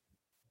having me.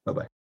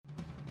 Bye-bye.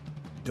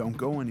 Don't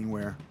go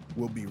anywhere.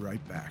 We'll be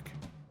right back.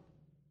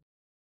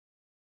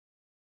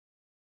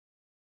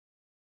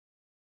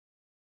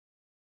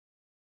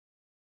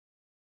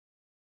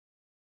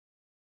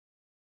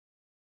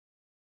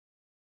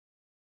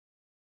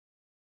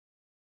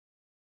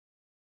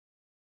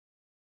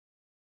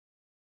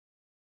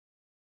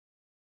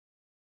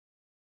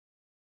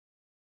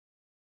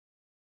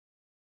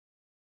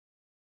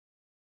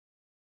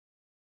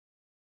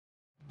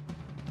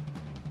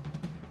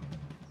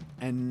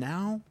 And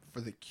now for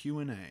the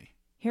Q&A.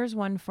 Here's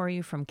one for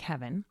you from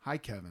Kevin. Hi,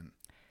 Kevin.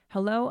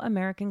 Hello,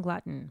 American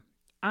Glutton.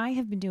 I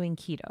have been doing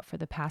keto for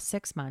the past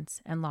 6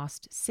 months and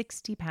lost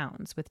 60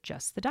 pounds with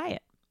just the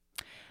diet.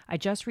 I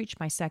just reached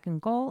my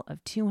second goal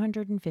of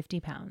 250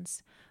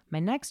 pounds. My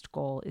next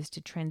goal is to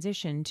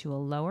transition to a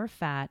lower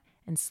fat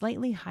and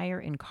slightly higher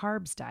in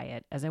carbs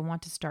diet, as I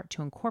want to start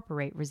to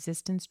incorporate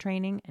resistance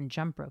training and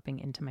jump roping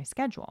into my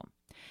schedule.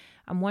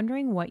 I'm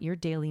wondering what your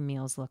daily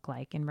meals look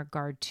like in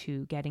regard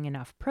to getting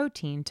enough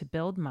protein to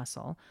build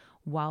muscle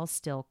while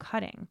still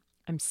cutting.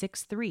 I'm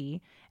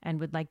 6'3" and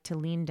would like to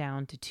lean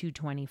down to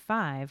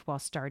 225 while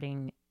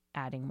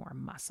adding more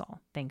muscle.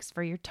 Thanks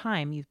for your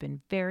time. You've been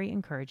very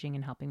encouraging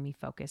in helping me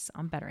focus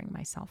on bettering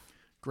myself.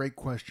 Great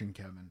question,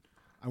 Kevin.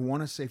 I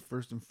want to say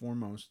first and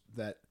foremost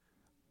that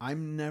I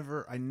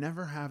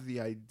never have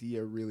the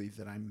idea really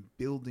that I'm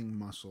building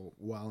muscle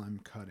while I'm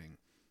cutting.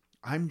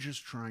 I'm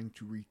just trying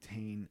to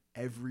retain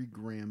every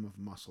gram of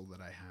muscle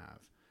that I have.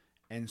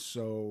 And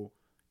so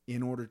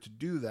in order to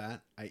do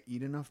that, I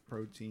eat enough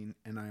protein,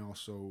 and I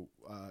also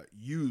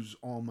use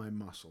all my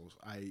muscles.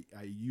 I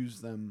use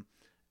them,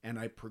 and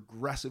I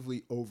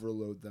progressively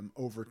overload them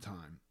over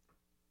time.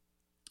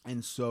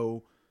 And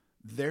so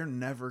they're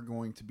never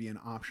going to be an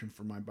option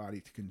for my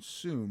body to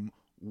consume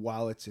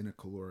while it's in a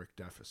caloric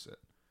deficit.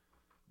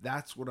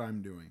 That's what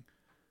I'm doing.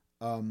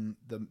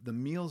 The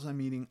meals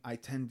I'm eating, I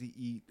tend to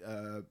eat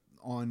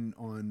on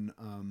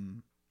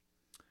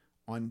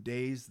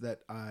days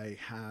that I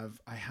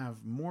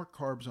have more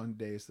carbs on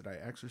days that I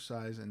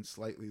exercise and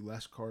slightly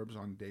less carbs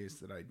on days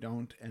that I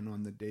don't. And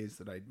on the days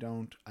that I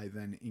don't, I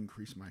then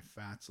increase my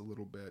fats a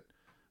little bit.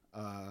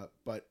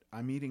 But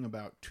I'm eating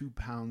about 2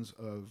 pounds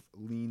of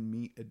lean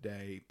meat a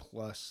day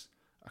plus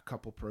a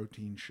couple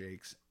protein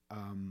shakes.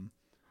 And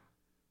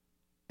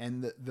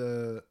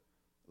the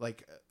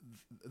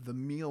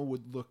meal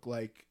would look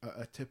like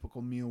a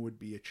typical meal would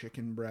be a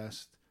chicken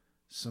breast,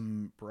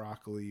 some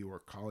broccoli or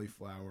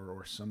cauliflower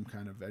or some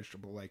kind of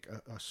vegetable, like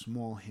a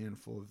small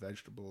handful of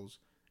vegetables,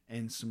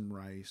 and some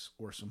rice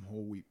or some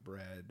whole wheat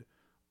bread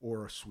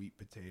or a sweet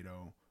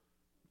potato.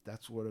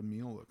 That's what a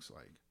meal looks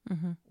like.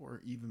 Mm-hmm.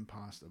 Or even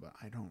pasta, but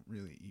I don't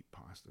really eat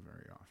pasta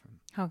very often.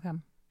 How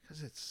come?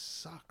 Because it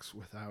sucks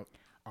without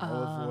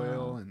olive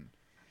oil and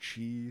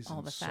cheese all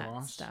and the sauce.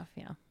 fat stuff,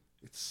 yeah.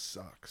 It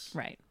sucks.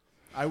 Right.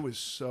 I was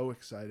so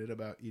excited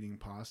about eating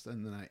pasta,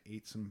 and then I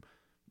ate some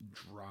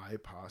dry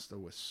pasta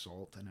with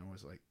salt, and I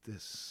was like,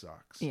 this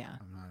sucks. Yeah.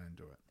 I'm not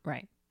into it.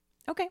 Right.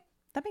 Okay.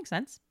 That makes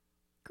sense.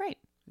 Great.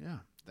 Yeah.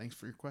 Thanks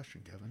for your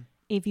question, Kevin.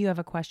 If you have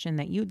a question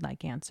that you'd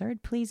like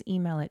answered, please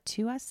email it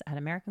to us at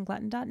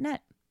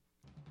americanglutton.net.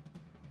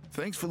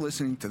 Thanks for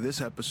listening to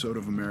this episode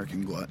of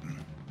American Glutton.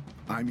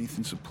 I'm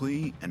Ethan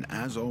Suplee, and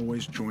as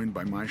always, joined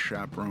by my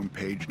chaperone,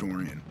 Paige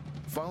Dorian.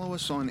 Follow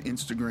us on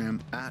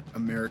Instagram at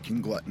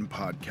American Glutton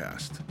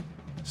Podcast.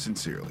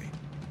 Sincerely.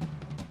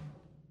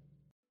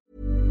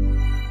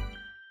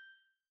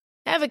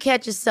 Ever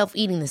catch yourself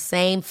eating the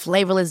same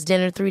flavorless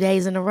dinner 3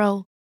 days in a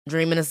row?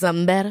 Dreaming of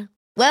something better?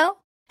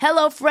 Well,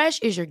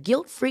 HelloFresh is your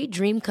guilt-free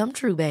dream come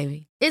true,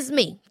 baby. It's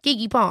me,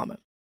 Keke Palmer.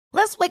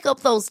 Let's wake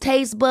up those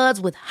taste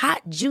buds with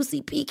hot,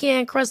 juicy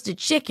pecan-crusted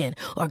chicken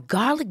or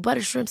garlic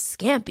butter shrimp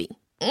scampi.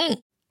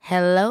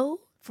 Hello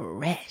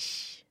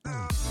Fresh.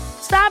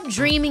 Stop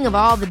dreaming of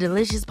all the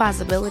delicious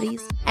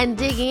possibilities and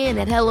dig in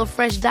at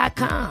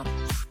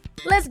HelloFresh.com.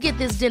 Let's get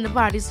this dinner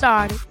party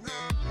started.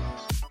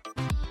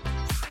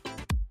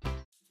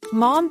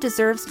 Mom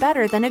deserves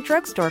better than a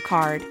drugstore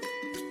card.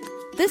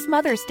 This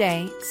Mother's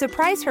Day,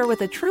 surprise her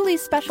with a truly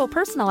special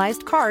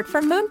personalized card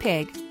from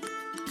Moonpig.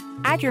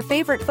 Add your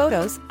favorite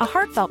photos, a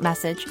heartfelt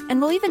message, and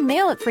we'll even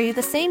mail it for you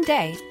the same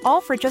day,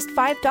 all for just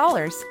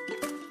 $5.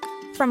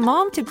 From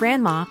mom to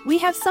grandma, we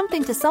have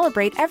something to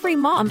celebrate every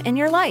mom in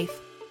your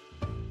life.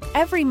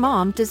 Every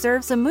mom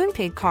deserves a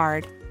Moonpig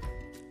card.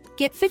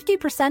 Get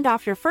 50%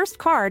 off your first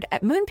card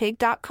at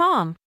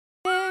moonpig.com.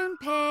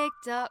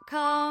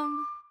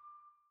 Moonpig.com.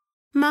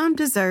 Mom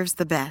deserves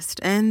the best,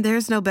 and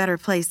there's no better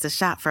place to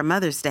shop for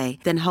Mother's Day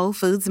than Whole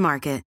Foods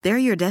Market. They're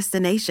your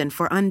destination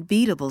for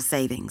unbeatable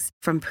savings,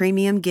 from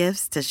premium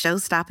gifts to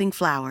show-stopping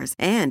flowers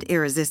and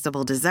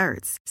irresistible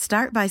desserts.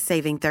 Start by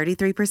saving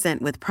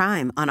 33% with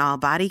Prime on all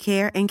body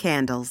care and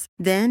candles.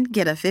 Then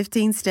get a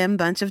 15-stem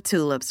bunch of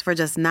tulips for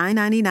just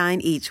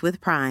 $9.99 each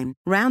with Prime.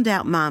 Round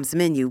out Mom's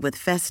menu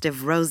with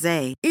festive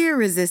rosé,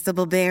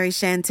 irresistible berry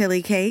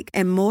chantilly cake,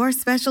 and more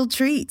special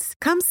treats.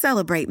 Come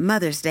celebrate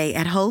Mother's Day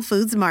at Whole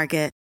Foods Market.